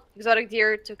meanwhile, Exotic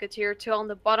Deer took a tier 2 on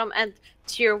the bottom and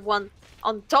tier 1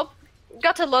 on top.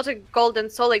 Got a lot of gold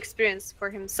and solo experience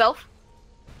for himself.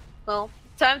 Well,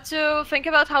 time to think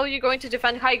about how you're going to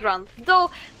defend high ground. Though,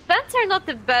 Penta are not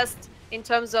the best in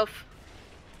terms of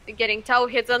getting tower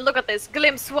hits, and look at this.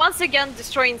 Glimpse once again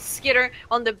destroying Skitter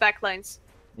on the backlines.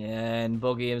 Yeah, and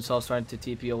Bogey himself starting to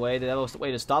TP away. That was the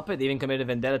way to stop it. They even committed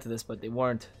Vendetta to this, but they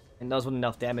weren't. And that wasn't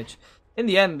enough damage. In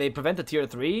the end, they prevented tier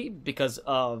 3 because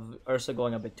of Ursa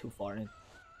going a bit too far in.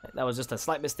 That was just a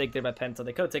slight mistake there by Penta.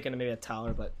 They could have taken maybe a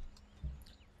tower, but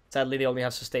sadly they only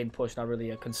have sustained push, not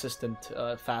really a consistent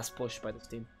fast push by this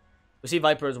team. We see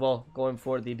Viper as well going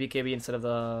for the BKB instead of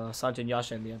the Sanjin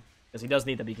Yasha in the end, because he does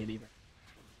need the BKB.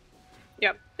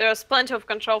 Yeah, there's plenty of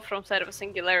control from side of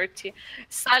Singularity.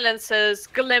 Silences,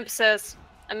 glimpses,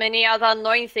 and many other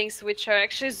annoying things which are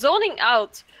actually zoning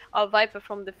out Viper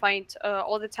from the fight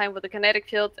all the time with the kinetic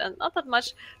field, and not that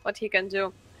much what he can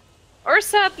do.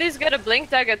 Ursa at least got a blink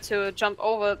dagger to jump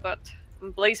over, but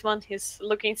Blazeman is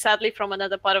looking sadly from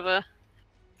another part of a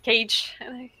cage.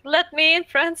 Let me in,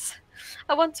 friends.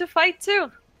 I want to fight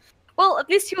too. Well, at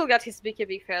least he will get his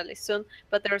BKB fairly soon,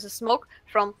 but there's a smoke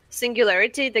from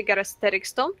Singularity. They got a Static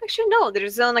Storm. Actually, no, there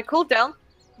is on a cooldown,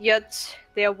 yet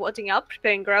they are warding up,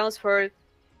 preparing grounds for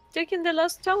taking the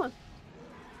last tower.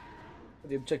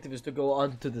 The objective is to go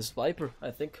on to this Viper, I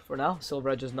think, for now. Silver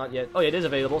Edge is not yet... Oh, it is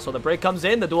available, so the break comes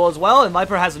in, the duel as well, and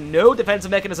Viper has no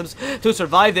defensive mechanisms to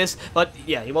survive this, but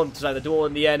yeah, he won't survive the duel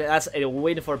in the end. That's a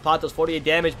win for Patos, 48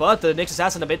 damage, but the Nyx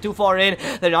Assassin a bit too far in.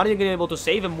 They're not even going to be able to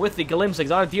save him with the Glimpse.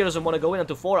 Exotic Deer doesn't want to go in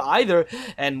onto 4 either,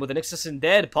 and with the Nyx Assassin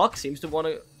dead, Puck seems to want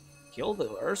to kill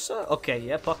the Ursa? Okay,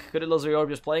 yeah, Puck could have lost the orb,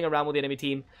 just playing around with the enemy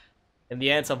team. In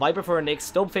the end, so Viper for a Nyx,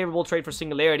 still favorable trade for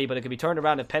Singularity, but it could be turned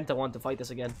around if Penta want to fight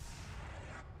this again.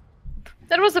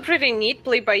 That was a pretty neat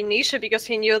play by Nisha, because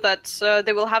he knew that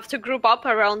they will have to group up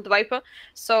around Viper,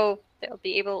 so they'll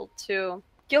be able to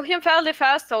kill him fairly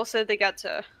fast. Also, they got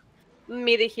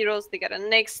melee heroes, they got a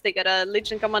Nyx, they got a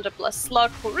Legion Commander plus Slug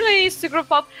who really needs to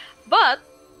group up, but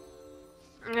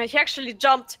he actually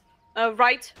jumped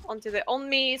right onto the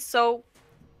Onmi, so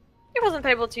he wasn't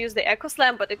able to use the Echo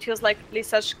Slam, but it feels like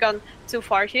Lisa's gone too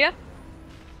far here.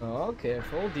 Oh,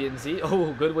 careful, DNZ.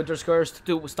 Oh, good Winter's Curse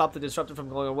to stop the Disruptor from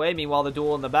going away. Meanwhile, the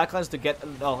duel in the backlines to get...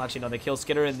 Oh, actually, no, they kill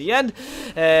Skidder in the end.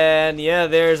 And yeah,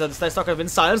 there's a Slark have been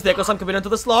silenced. The Echo Slam coming into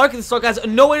the Slark. The Slark has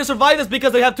no way to survive this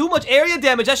because they have too much area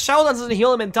damage. As Shaolin doesn't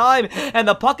heal him in time. And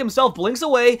the Puck himself blinks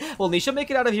away. Will Nisha make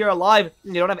it out of here alive?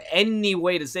 They don't have any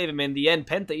way to save him in the end.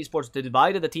 Penta eSports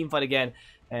divided the team fight again.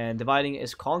 And dividing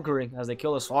is conquering as they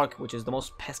kill the Slark, which is the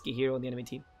most pesky hero in the enemy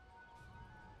team.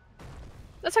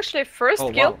 That's actually first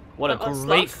kill. Wow. What a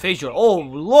great fissure. Oh,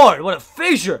 Lord, what a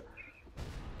fissure.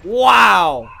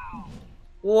 Wow.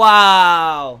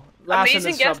 Wow.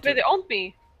 Amazing guess by the owned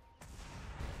me.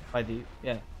 By the,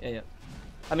 yeah.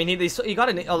 I mean, he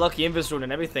got a lucky invis rune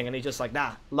and everything, and he's just like,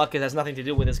 nah, luck has nothing to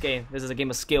do with this game. This is a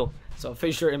game of skill. So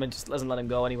fissure him and just doesn't let him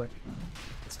go anywhere.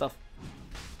 Good stuff.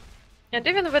 And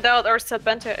even without Ursa,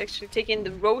 Penta actually taking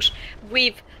the Roche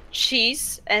with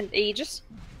Cheese and Aegis.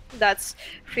 That's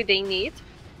what they need.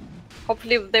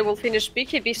 Hopefully they will finish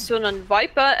BKB soon on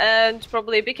Viper and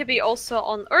probably BKB also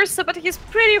on Ursa, but he's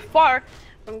pretty far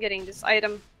from getting this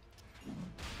item.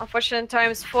 Unfortunate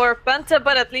times for Penta,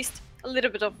 but at least a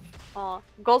little bit of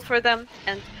gold for them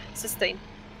and sustain.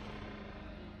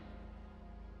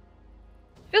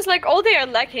 Feels like all they are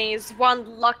lacking is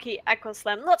one lucky Echo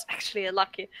Slam. Not actually a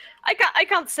lucky. I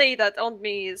can't say that on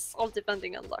me is all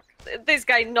depending on luck. This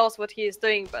guy knows what he is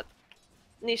doing, but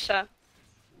Nisha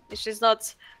is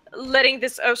not letting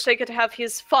this Earthshaker to have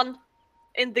his fun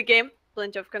in the game.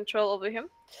 Plenty of control over him.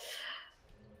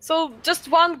 So just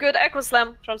one good Echo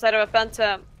Slam from side of a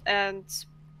Penta and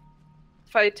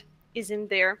fight is in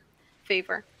their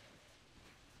favor.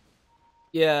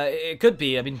 Yeah, it could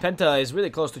be. I mean, Penta is really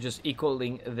close to just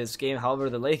equaling this game. However,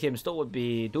 the late game still would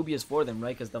be dubious for them,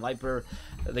 right? Because the Viper,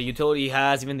 the utility he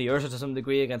has, even the Ursa to some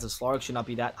degree against the Slark should not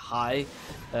be that high.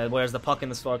 Whereas the Puck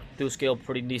and the Slark do scale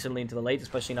pretty decently into the late,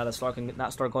 especially now that Slark can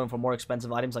not start going for more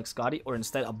expensive items like Scotty, or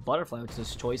instead a Butterfly, which is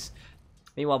his choice.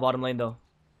 Meanwhile, bottom lane though,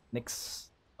 Nyx.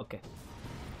 Okay.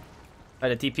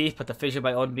 Right, the TP, but the fissure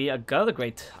by ONB, another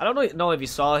great. I don't know if you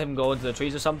saw him go into the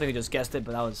trees or something, you just guessed it,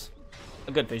 but that was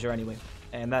a good fissure anyway.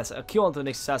 And that's a kill onto the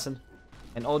next assassin.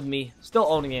 And owned me, still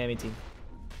owning the enemy team.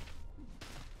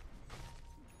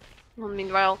 Well,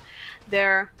 meanwhile,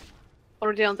 they're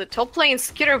already on the top lane.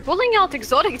 Skidder pulling out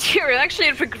Exotic Tier and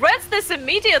actually regrets this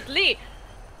immediately.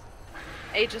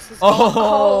 Aegis is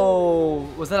Oh,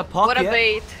 was that a puck? What a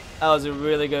bait. That was a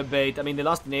really good bait. I mean, they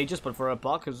lost in Aegis, but for a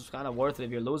puck, it's kind of worth it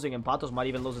if you're losing. And Patos might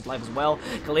even lose his life as well.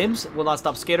 Glimpse will not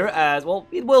stop Skidder as, well,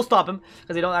 it will stop him.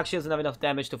 Because he doesn't have enough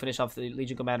damage to finish off the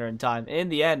Legion Commander in time. In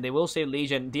the end, they will save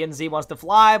Legion. DNZ wants to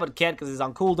fly, but can't because he's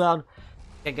on cooldown.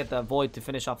 Can't get the Void to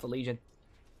finish off the Legion.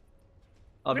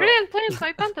 Oh, Brilliant play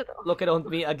by Penta though. Look at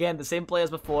me again, the same play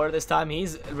as before. This time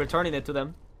he's returning it to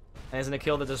them. And he's going to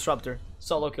kill the Disruptor.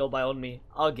 Solo kill by OnMe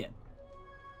again.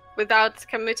 Without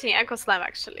committing Echo Slam,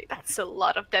 actually. That's a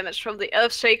lot of damage from the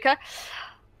Earthshaker.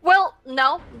 Well,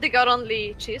 now they got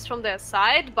only Cheese from their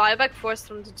side. Buyback force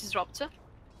from the Disruptor.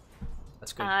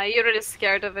 That's good. You're really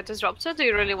scared of a Disruptor? Do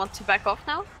you really want to back off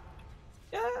now?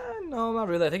 Yeah, no, not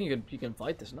really. I think you can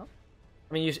fight this, no?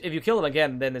 I mean, if you kill him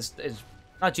again, then it's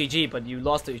not GG, but you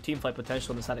lost your team fight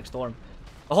potential in the Static Storm.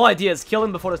 The whole idea is kill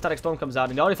him before the Static Storm comes out,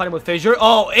 and they already fight him with Fissure.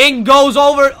 Oh, in goes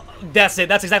over! That's it.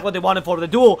 That's exactly what they wanted for the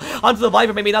duel. Onto the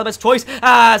Viper, maybe not the best choice,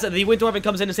 as the Winter Weapon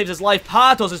comes in and saves his life.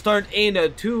 Patos is turned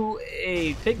into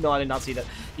a pig. No, I did not see that.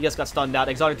 He just got stunned out.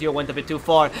 Exotic Tier went a bit too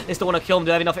far. They still want to kill him.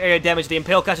 They have enough area damage. The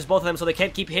Impale catches both of them, so they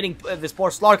can't keep hitting this poor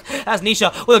Slark. As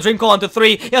Nisha with a Dream Call onto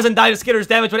 3. He hasn't died to Skidder's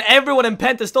damage, but everyone in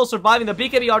Penta is still surviving. The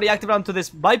BKB already activated onto this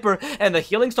Viper, and the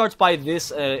healing starts by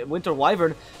this Winter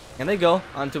Wyvern. And they go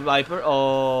onto Viper.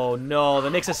 Oh no, the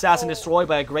Nyx Assassin destroyed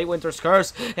by a Great Winter's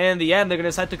Curse. And in the end, they're going to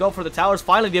decide to go for the towers.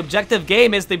 Finally, the objective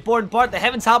game is the important part. The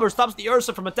Heaven's Halberd stops the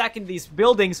Ursa from attacking these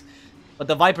buildings. But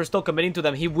the Viper's still committing to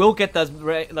them. He will get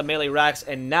the melee racks,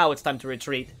 and now it's time to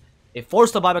retreat. They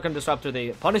forced the buyback on Disruptor.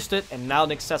 They punished it, and now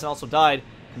Nyx Assassin also died.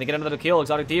 And they get another kill.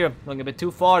 Exotic Deer going a bit too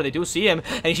far. They do see him,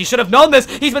 and he should have known this.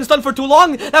 He's been stunned for too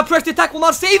long. That pressed attack will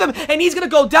not save him, and he's gonna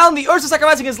go down. The Ursa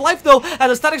sacrificing his life though, as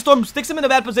the Static Storm sticks him in a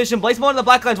bad position. Blazemon in the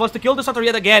Blacklines wants to kill Disruptor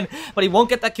yet again, but he won't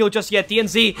get that kill just yet.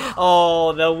 DNZ,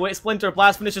 oh, the Splinter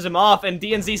Blast finishes him off, and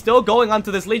DNZ still going onto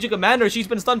this Legion Commander. She's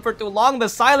been stunned for too long. The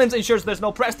silence ensures there's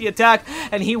no press the attack,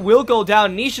 and he will go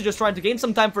down. Nisha just trying to gain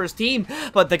some time for his team,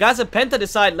 but the guys at Penta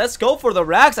decide, let's go for the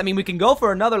racks. I mean, we can go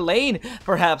for another lane,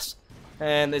 perhaps.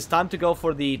 And it's time to go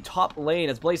for the top lane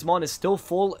as Blazemon is still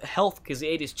full health because he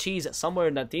ate his cheese somewhere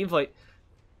in that team fight,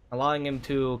 allowing him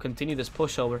to continue this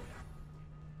pushover.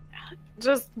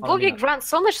 Just Boogie grants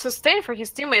so much sustain for his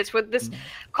teammates with this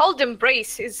Cold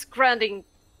Embrace is granting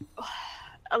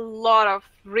a lot of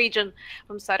region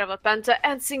from side of a Penta,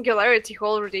 and Singularity who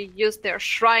already used their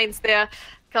shrines there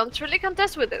can't really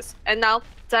contest with this. And now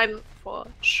time for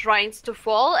shrines to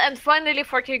fall, and finally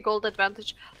 4k gold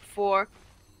advantage for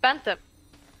Penta.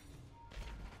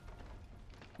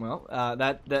 Well,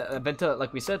 the Vätte,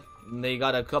 like we said, they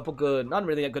got a couple good, not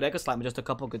really a good Echo Slam, but just a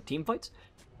couple good team fights,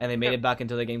 and they made it back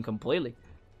into the game completely.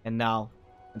 And now,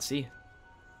 let's see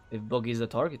if Boogie's the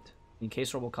target. In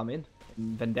case will come in.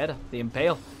 Vendetta, the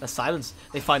Impale, the Silence.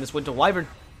 They find this Winter Wyvern,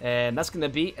 and that's going to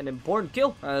be an important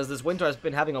kill, as this Winter has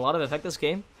been having a lot of effect this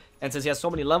game. And since he has so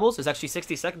many levels, it's actually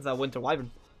 60 seconds that Winter Wyvern.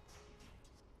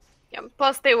 Yeah,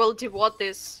 plus they will devote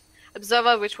this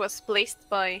Observer, which was placed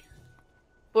by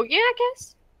Boogie, I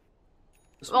guess?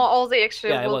 All the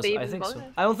extra will be I think so.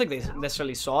 I don't think they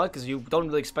necessarily saw it, because you don't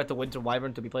really expect the Winter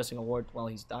Wyvern to be placing a ward while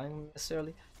he's dying,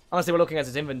 necessarily. Unless they were looking at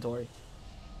his inventory.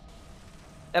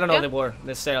 I don't know if they were,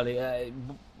 necessarily.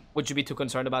 Would you be too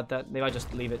concerned about that? They might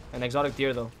just leave it. An Exotic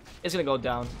Deer, though, is going to go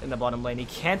down in the bottom lane. He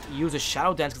can't use a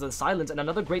Shadow Dance because of the Silence, and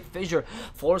another great Fissure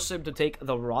forces him to take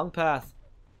the wrong path.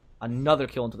 Another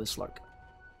kill into the Slark.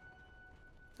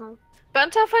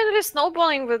 Penta finally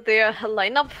snowballing with their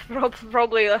lineup,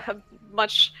 probably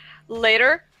much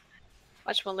later.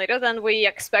 Much more later than we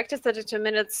expected, 32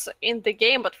 minutes in the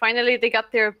game, but finally they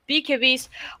got their BKBs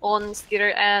on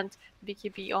Skitter and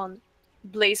BKB on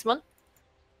Blazeman.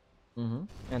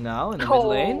 And now, in the mid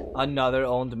lane, another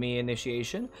owned me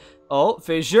initiation. Oh,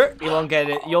 Fissure, he won't get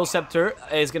it. Yo Scepter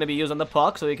is going to be used on the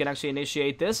puck, so he can actually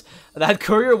initiate this. That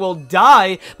courier will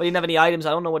die, but he didn't have any items. I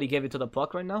don't know what he gave it to the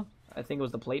puck right now. I think it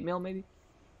was the plate mail, maybe?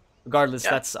 Regardless,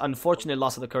 that's unfortunate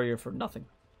loss of the courier for nothing.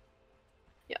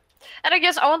 Yeah, and I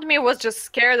guess Owned Me was just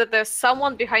scared that there's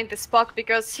someone behind this puck,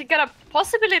 because he got a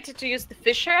possibility to use the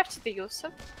Fissure after the use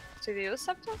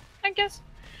Scepter, I guess.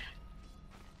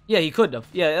 Yeah, he could have.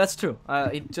 Yeah, that's true.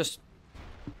 He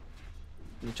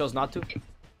chose not to.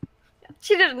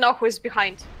 He didn't know who is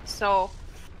behind, so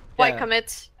why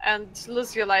commit and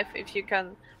lose your life if you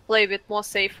can play a bit more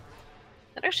safe?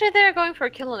 And actually, they're going for a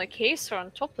kill on a case or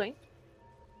on top lane.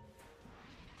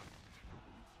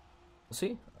 We'll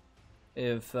see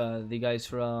if the guys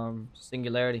from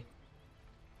Singularity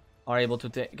are able to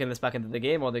get this back into the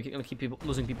game, or they're going to keep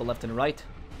losing people left and right.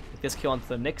 With this kill onto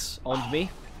the Nyx, Owned Me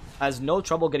has no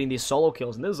trouble getting these solo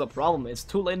kills, and this is a problem. It's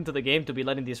too late into the game to be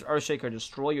letting this Earthshaker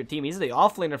destroy your team. He's the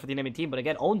offlaner for the enemy team, but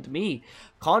again, Owned Me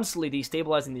constantly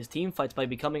destabilizing these team fights by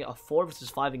becoming a 4 versus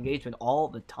 5 engagement all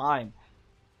the time.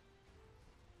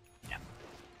 Yeah.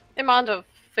 The amount of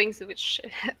things which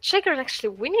Shaker is actually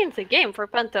winning the game for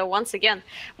Penta once again.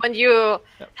 When you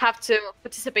have to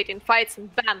participate in fights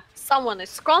and bam, someone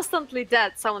is constantly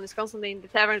dead, someone is constantly in the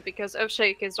tavern because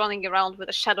Earthshaker is running around with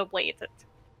a Shadow Blade.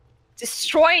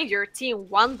 Destroying your team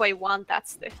one by one,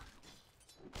 that's the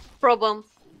problem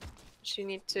which you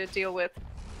need to deal with.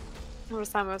 There's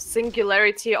time of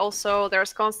Singularity also,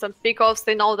 there's constant pickoffs.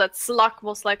 They know that Slug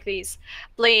most likely is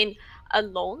playing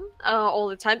alone all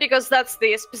the time, because that's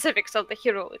the specifics of the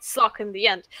hero. It's Slug in the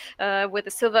end. With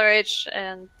the Silver Edge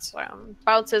and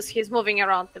bounces, he's moving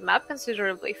around the map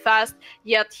considerably fast,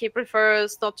 yet he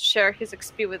prefers not to share his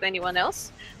XP with anyone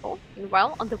else. Oh,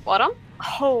 meanwhile, on the bottom,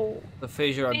 the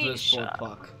Fissure onto this full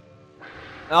puck.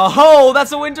 Oh,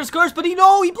 that's a Winter's Curse, but he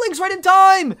blinks right in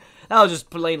time! That was just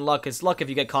plain luck. It's luck if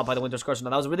you get caught by the Winter's Curse.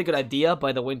 Now, that was a really good idea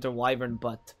by the Winter Wyvern,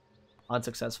 but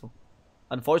unsuccessful.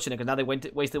 Unfortunate, because now they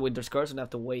wasted Winter's Curse and have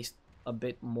to waste a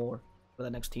bit more for the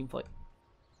next team fight.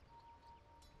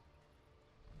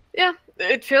 Yeah,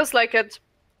 it feels like it.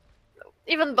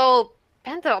 Even though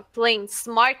Penta are playing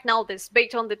smart now, this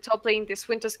bait on the top lane, this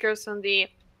Winter's Curse on the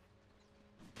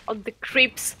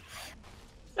creeps.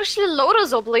 Actually,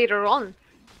 Lotus Orb later on.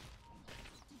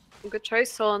 Good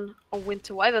choice on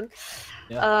Winter Wyvern.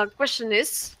 Yeah. Question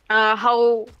is,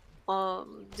 how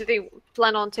do they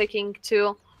plan on taking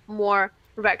 2 more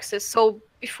Rexes? So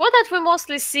before that, we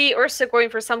mostly see Ursa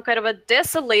going for some kind of a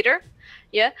Desolator,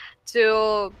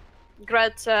 to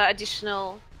grant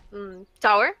additional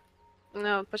tower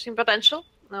pushing potential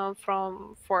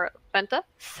for Penta.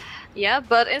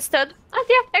 But instead,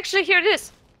 actually here it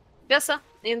is. Vesa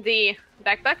in the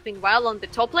backpack, meanwhile on the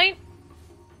top lane.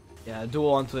 Yeah, a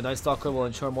duel onto the Night Stalker will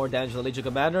ensure more damage to the Legion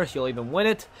Commander. He'll even win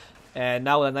it. And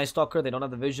now with a Night Stalker, they don't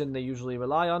have the vision they usually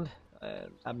rely on.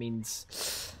 That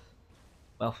means,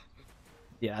 well,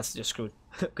 yeah, that's just screwed.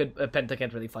 Penta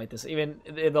can't really fight this. Even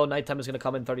though nighttime is going to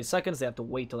come in 30 seconds, they have to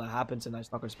wait till that happens, and Night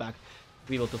Stalker's back to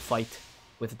be able to fight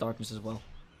with the darkness as well.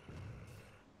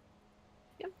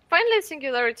 Yeah, finally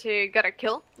Singularity got a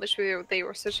kill, which they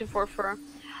were searching for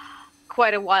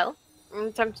quite a while.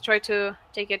 Time to try to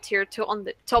take a tier 2 on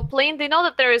the top lane. They know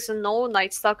that there is no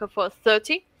Night Stalker for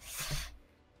 30.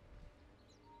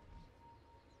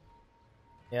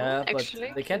 Yeah, Actually,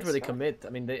 but they can't really commit. I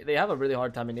mean, they have a really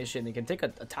hard time initiating. They can take a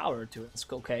tower or two. It's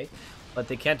okay. But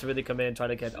they can't really commit and try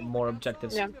to get more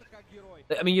objectives. Yeah.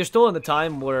 I mean, you're still in the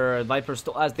time where Viper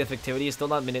still has the effectivity. It's still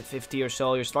not minute 50 or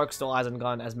so. Your Slark still hasn't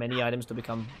gotten as many items to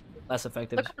become less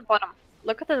effective. Look at the bottom.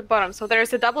 Look at the bottom. So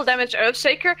there's a double damage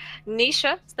Earthshaker.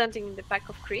 Nisha standing in the pack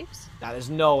of creeps. Nah, there's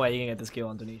no way you can get this kill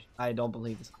onto Nisha. I don't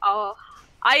believe this. Oh,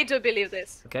 I do believe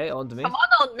this. Okay, on to me. Come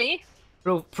on me.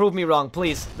 Prove me wrong,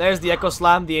 please. There's the Echo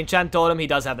Slam, the Enchant Totem. He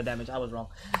does have the damage. I was wrong.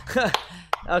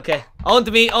 Okay, on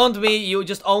to me. You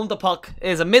just owned the puck. It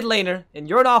is a mid laner, and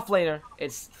you're an off laner.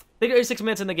 It's 36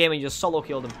 minutes in the game, and you just solo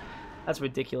killed him. That's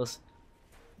ridiculous.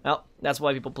 Well, that's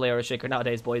why people play Earthshaker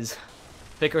nowadays, boys.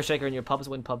 Pick Earthshaker and your pubs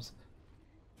win pubs.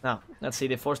 Now, let's see.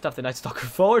 They forced off the Night Stalker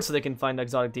forward so they can find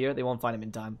Exotic Deer. They won't find him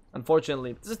in time.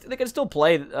 Unfortunately, they can still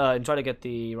play and try to get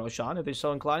the Roshan if they're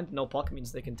so inclined. No puck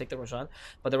means they can take the Roshan.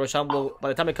 But the Roshan will, by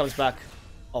the time it comes back...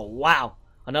 Oh, wow.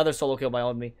 Another solo kill by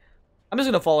OwnMe. I'm just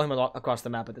going to follow him across the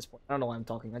map at this point. I don't know why I'm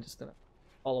talking. I'm just going to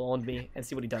follow OwnMe and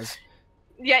see what he does.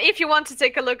 Yeah, if you want to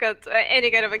take a look at any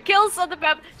kind of a kills on the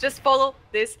map, just follow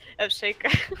this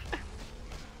Earthshaker.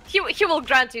 he will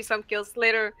grant you some kills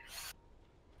later.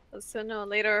 So no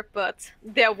later, but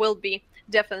there will be,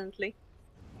 definitely.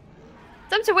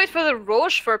 Time to wait for the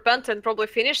Roche for Penta and probably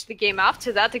finish the game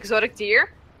after that. Exotic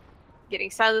Deer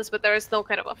getting silenced, but there is no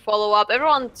kind of a follow-up.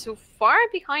 Everyone too far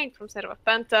behind from side of a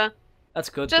Penta. That's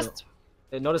good. Just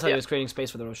notice how he was creating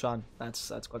space for the Roshan. That's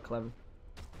quite clever.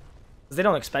 Because they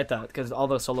don't expect that, because all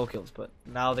those solo kills, but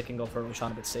now they can go for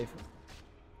Roshan a bit safer.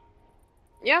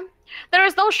 Yeah, there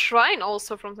is no shrine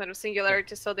also from side of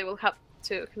Singularity, so they will have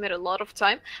to commit a lot of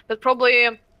time, but probably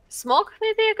smoke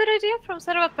may be a good idea from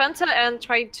side of a Penta and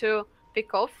try to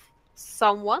pick off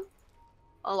someone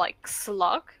like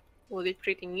Slug would be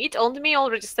pretty neat. OwnMe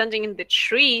already standing in the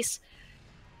trees.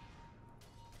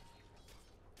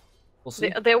 We'll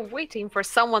see. They're waiting for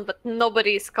someone, but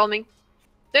nobody is coming.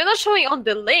 They're not showing on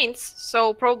the lanes,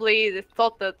 so probably they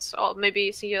thought that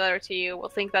maybe Singularity will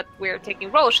think that we're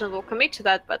taking Roche and will commit to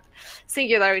that, but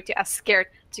Singularity is scared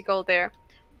to go there.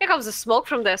 Here comes the smoke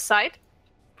from their side.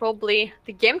 Probably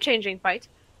the game-changing fight.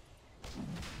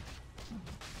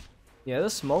 Yeah,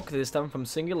 the smoke this time from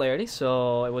Singularity,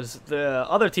 so it was the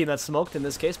other team that smoked in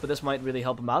this case, but this might really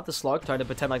help them out. The Slark trying to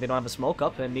pretend like they don't have a smoke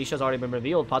up, and Nisha's already been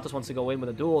revealed. Patos wants to go in with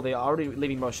a duel. They are already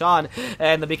leaving Roshan,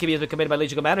 and the BKB has been committed by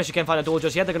Legion Commander. She can't find a duel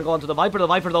just yet. They're going to go onto the Viper. The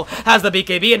Viper, though, has the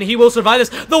BKB, and he will survive this.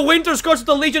 The Winter Scourge with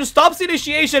the Legion stops the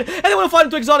initiation, and they want to fight him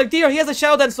to Exotic Deer. He has a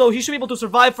Shadow Dance, so he should be able to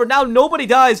survive. For now, nobody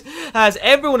dies, as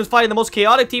everyone is fighting the most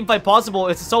chaotic team fight possible.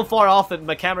 It's so far off that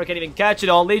my camera can't even catch it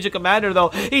all. Legion Commander, though,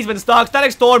 he's been stuck.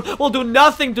 Static Storm will do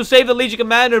nothing to save the Legion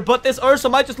Commander, but this Ursa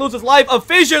might just lose his life. A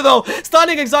Fissure, though,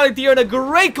 stunning Exotic Deer in a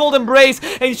great cold embrace,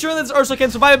 ensuring this Ursa can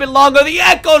survive a bit longer. The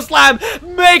Echo Slam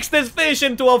makes this fish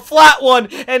into a flat one,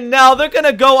 and now they're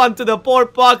gonna go onto the poor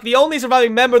Puck, the only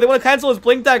surviving member. They want to cancel his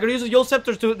Blink Dagger, use his Yule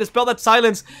Scepters to dispel that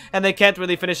silence, and they can't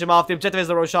really finish him off. The objective is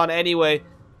the Roshan anyway,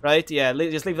 right? Yeah,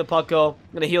 just leave the Puck go.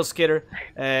 I'm gonna heal Skitter,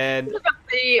 and... Look at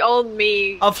the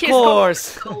OwnMe. Of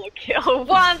course! Kill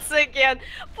once again.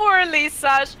 Poorly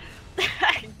Sash.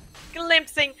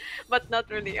 Glimpsing, but not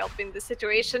really helping the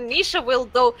situation. Nisha will,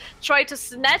 though, try to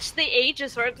snatch the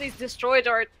Aegis, or at least destroy it,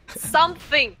 or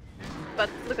something. But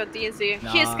look at DNC.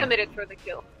 Nah. He's committed for the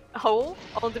kill. Oh,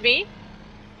 OwnMe.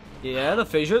 Yeah, the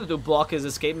Fissure to block his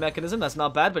escape mechanism. That's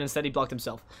not bad, but instead he blocked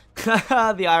himself.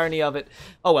 The irony of it.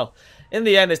 Oh well. In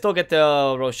the end, they still get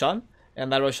the Roshan,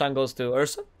 and that Roshan goes to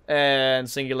Ursa, and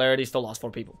Singularity still lost 4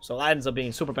 people. So that ends up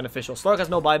being super beneficial. Slark has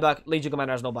no buyback. Legion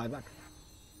Commander has no buyback.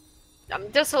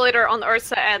 Desolator on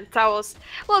Ursa and Taos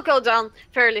will go down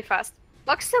fairly fast.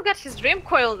 Buck still got his Dream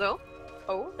Coil though.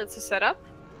 Oh, that's a setup.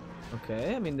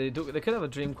 Okay, I mean they could have a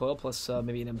Dream Coil plus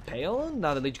maybe an Impale.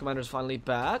 Now the Legion Commander is finally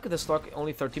back. The Slark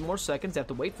only 13 more seconds. They have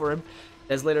to wait for him.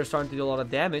 Desolator is starting to do a lot of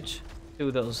damage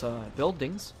to those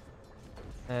buildings.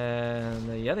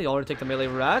 And yeah, they already take the melee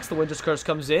racks. The Winter's Curse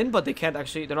comes in, but they can't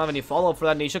actually, they don't have any follow-up for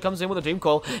that. Nisha comes in with a Dream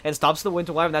Coil and stops the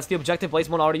Winter Wyvern. That's the objective.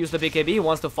 Blazemon already used the BKB. He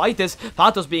wants to fight this.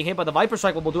 Patos being hit by the Viper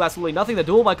Strike will do absolutely nothing. The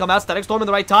duel might come out. Static Storm in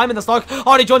the right time, and the Slark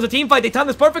already joins the team fight. They time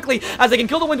this perfectly as they can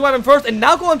kill the Winter Wyvern first and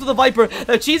now go onto the Viper.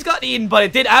 The cheese got eaten, but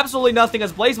it did absolutely nothing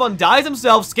as Blazemon dies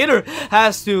himself. Skitter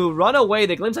has to run away.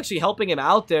 The Glimpse actually helping him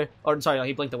out there. Or, sorry, no,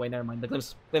 he blinked away. Never mind. The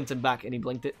Glimpse glimpsed him back, and he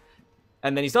blinked it.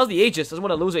 And then he still has the Aegis. Doesn't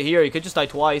want to lose it here. He could just die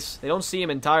twice. They don't see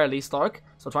him entirely. Slark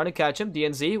So trying to catch him.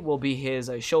 DNZ will be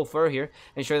his chauffeur here,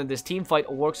 ensuring that this team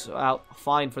fight works out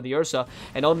fine for the Ursa.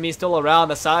 And Onmi still around.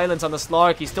 The silence on the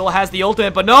Slark. He still has the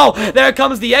ultimate, but no! There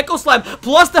comes the Echo Slam,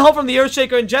 plus the help from the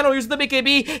Earthshaker in general. Using the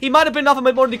BKB. He might have been off a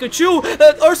bit more than he could chew.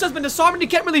 The Ursa has been disarmed and he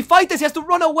can't really fight this. He has to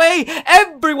run away.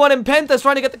 Everyone in Penta is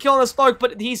trying to get the kill on the Slark,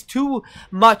 but he's too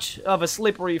much of a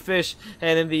slippery fish.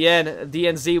 And in the end,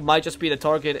 DNZ might just be the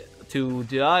target to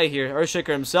die here.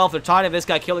 Earthshaker himself, they're tired of this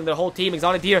guy killing their whole team.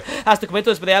 Exotic Deer has to commit to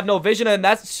this, but they have no vision, and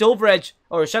that's Silver Edge,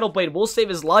 or Shadowblade, will save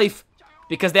his life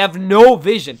because they have no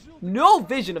vision. No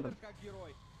vision of him.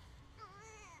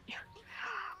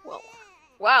 Well,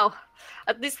 wow.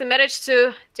 At least they managed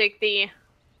to take the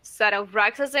set of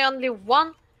Raxas. They only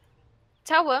one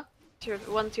tower,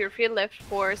 one tier 3 left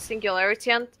for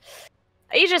Singularity, and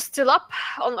Asia's still up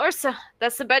on Ursa.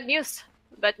 That's the bad news.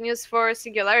 Bad news for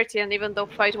Singularity, and even though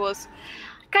fight was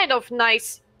kind of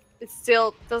nice, it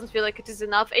still doesn't feel like it is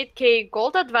enough. 8k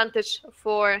gold advantage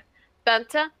for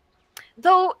Penta.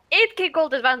 Though 8k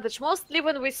gold advantage, mostly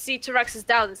when we see Tyraxis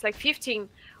down, it's like 15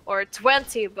 or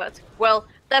 20, but well,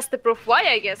 that's the proof why,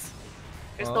 I guess.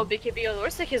 There's no BKB on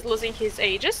Ursa, he's losing his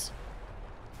Aegis.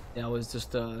 Yeah, it was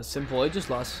just a simple Aegis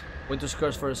loss. Winter's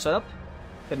Curse for a setup.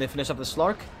 Then they finish up the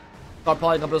Slark. Start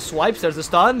piling up those swipes. There's the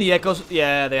stun. The Echoes.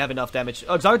 Yeah, they have enough damage.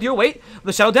 Oh, Exotic Deer, wait.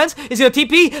 The Shadow Dance. Is he gonna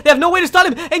TP? They have no way to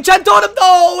stun him. Enchant on him.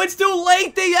 No, it's too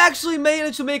late. They actually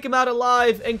managed to make him out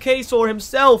alive. And Ksor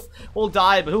himself will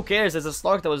die. But who cares? There's a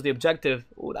Slark that was the objective.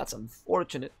 Oh, that's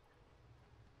unfortunate.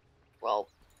 Well,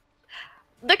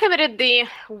 they committed the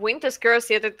Winter's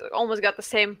Curse, yet it almost got the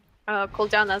same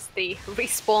cooldown as the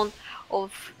respawn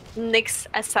of Nyx's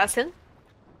Assassin.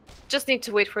 Just need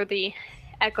to wait for the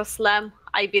Echo Slam,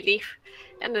 I believe,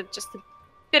 and then just a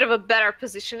bit of a better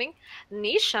positioning.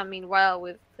 Nisha, meanwhile,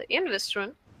 with the Invis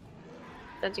rune,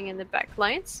 standing in the back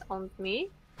lines on me.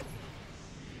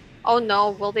 Oh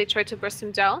no, will they try to burst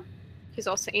him down? He's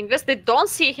also Invis. They don't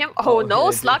see him. Oh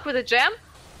no, Slack with a gem.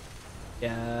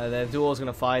 Yeah, the duel is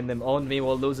gonna find them. Onmi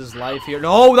will lose his life here.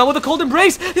 No, not with the Cold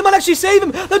Embrace! They might actually save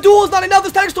him! The duel is not enough! The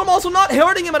Static Storm also not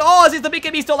hurting him at all as the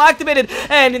BKB still activated.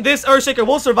 And this Earthshaker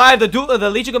will survive. The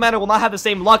Legion Commander will not have the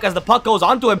same luck as the puck goes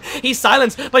onto him. He's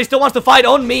silenced, but he still wants to fight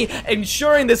Onmi,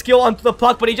 ensuring this kill onto the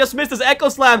puck, but he just missed his Echo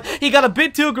Slam. He got a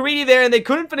bit too greedy there and they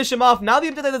couldn't finish him off. Now the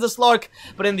objective is a Slark,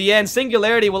 but in the end,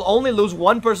 Singularity will only lose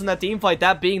one person in that team fight,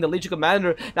 that being the Legion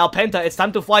Commander. Now Penta, it's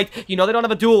time to fight. You know they don't have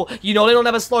a duel. You know they don't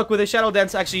have a Slark with a Shadow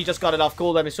Dance. Actually, he just got it off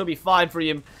cooldown. It should be fine for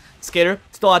him. Skitter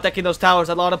still attacking those towers.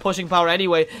 A lot of pushing power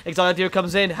anyway. Exotic Deer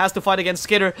comes in, has to fight against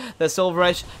Skitter. The Silver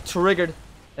Edge triggered.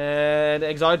 And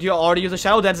Exotic Deer already used a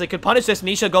Shadow Dance. They could punish this.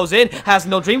 Nisha goes in, has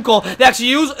no Dream Call. They actually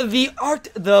use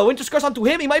the Winter's Curse onto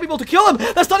him. He might be able to kill him.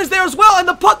 The stun is there as well, and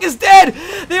the puck is dead.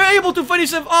 They're able to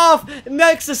finish him off.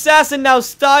 Next Assassin now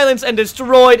silenced and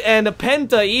destroyed, and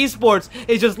Penta eSports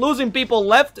is just losing people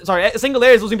left. Sorry,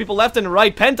 Singularity is losing people left and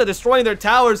right. Penta destroying their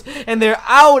towers, and they're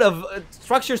out of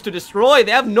structures to destroy.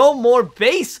 They have no more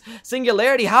base.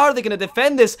 Singularity, how are they going to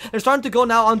defend this? They're starting to go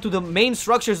now onto the main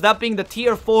structures, that being the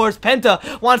tier 4s.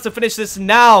 Penta wants to finish this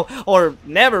now, or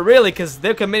never really, because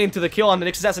they're committing to the kill on the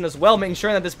next Assassin as well, making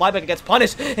sure that this buyback gets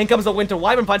punished. In comes the Winter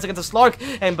Wyvern, finds against a Slark,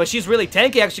 but she's really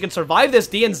tanky, actually can survive this.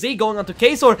 DNZ going onto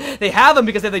Ksor. They have him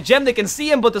because they have the gem, they can see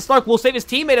him, but the Slark will save his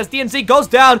teammate as DNZ goes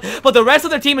down, but the rest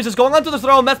of their team is just going onto the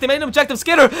throne. That's the main objective.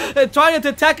 Skitter trying to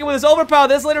attack it with his overpower.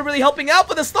 This later really helping out,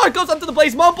 but the Slark goes onto the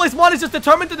Blaze Mon. Blaze Mon is just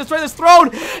determined to destroy this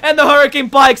throne, and the Hurricane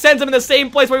Pike sends him in the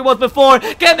same place where he was before.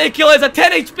 Can they kill his at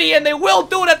 10 HP? And they will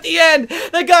do it at the end.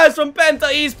 The guys from Penta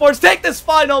eSports take this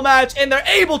final match, and they're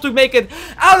able to make it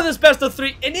out of this best of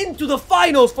 3 and into the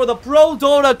finals for the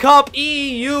ProDota Cup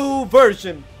EU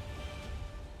version.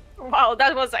 Wow,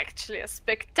 that was actually a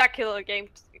spectacular game.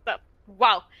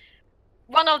 Wow.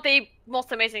 One of the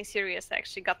most amazing series I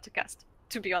actually got to cast,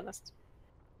 to be honest.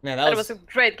 Yeah, that was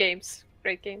great games.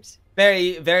 Great games.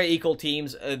 Very, very equal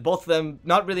teams. Both of them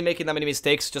not really making that many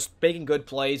mistakes, just making good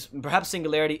plays. Perhaps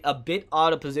Singularity a bit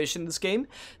out of position in this game,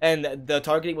 and the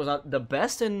targeting was not the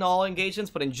best in all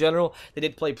engagements, but in general, they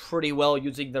did play pretty well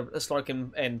using the Slark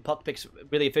and puck picks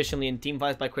really efficiently in team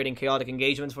fights by creating chaotic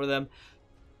engagements for them.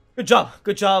 Good job,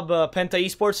 Penta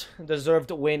eSports. Deserved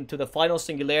win to the final.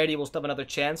 Singularity will still have another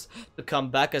chance to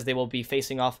come back as they will be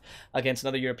facing off against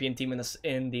another European team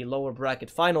in the lower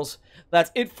bracket finals. That's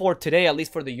it for today, at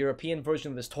least for the European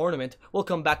version of this tournament. We'll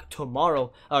come back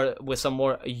tomorrow with some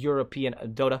more European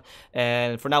Dota.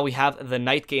 And for now, we have the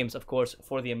night games, of course,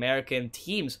 for the American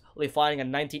teams. We'll be fighting at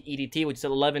 19 EDT, which is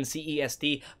 11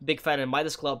 CEST. Big fan in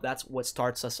Midas Club. That's what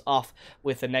starts us off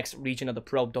with the next region of the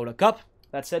ProDota Cup.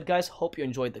 That said, guys, hope you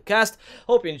enjoyed the cast.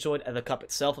 Hope you enjoyed the cup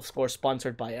itself, of course,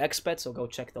 sponsored by XBet, so go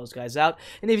check those guys out.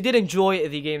 And if you did enjoy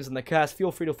the games in the cast,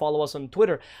 feel free to follow us on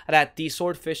Twitter at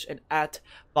DSwordfish and at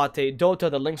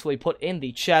ProDota. The links will be put in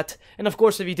the chat. And of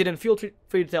course, if you didn't, feel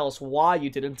free to tell us why you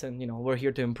didn't, and we're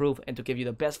here to improve and to give you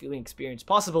the best viewing experience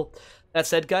possible. That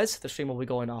said, guys, the stream will be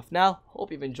going off now.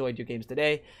 Hope you've enjoyed your games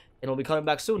today, and we'll be coming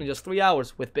back soon in just 3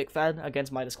 hours with Big Fan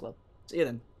against Midas Club. See you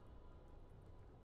then.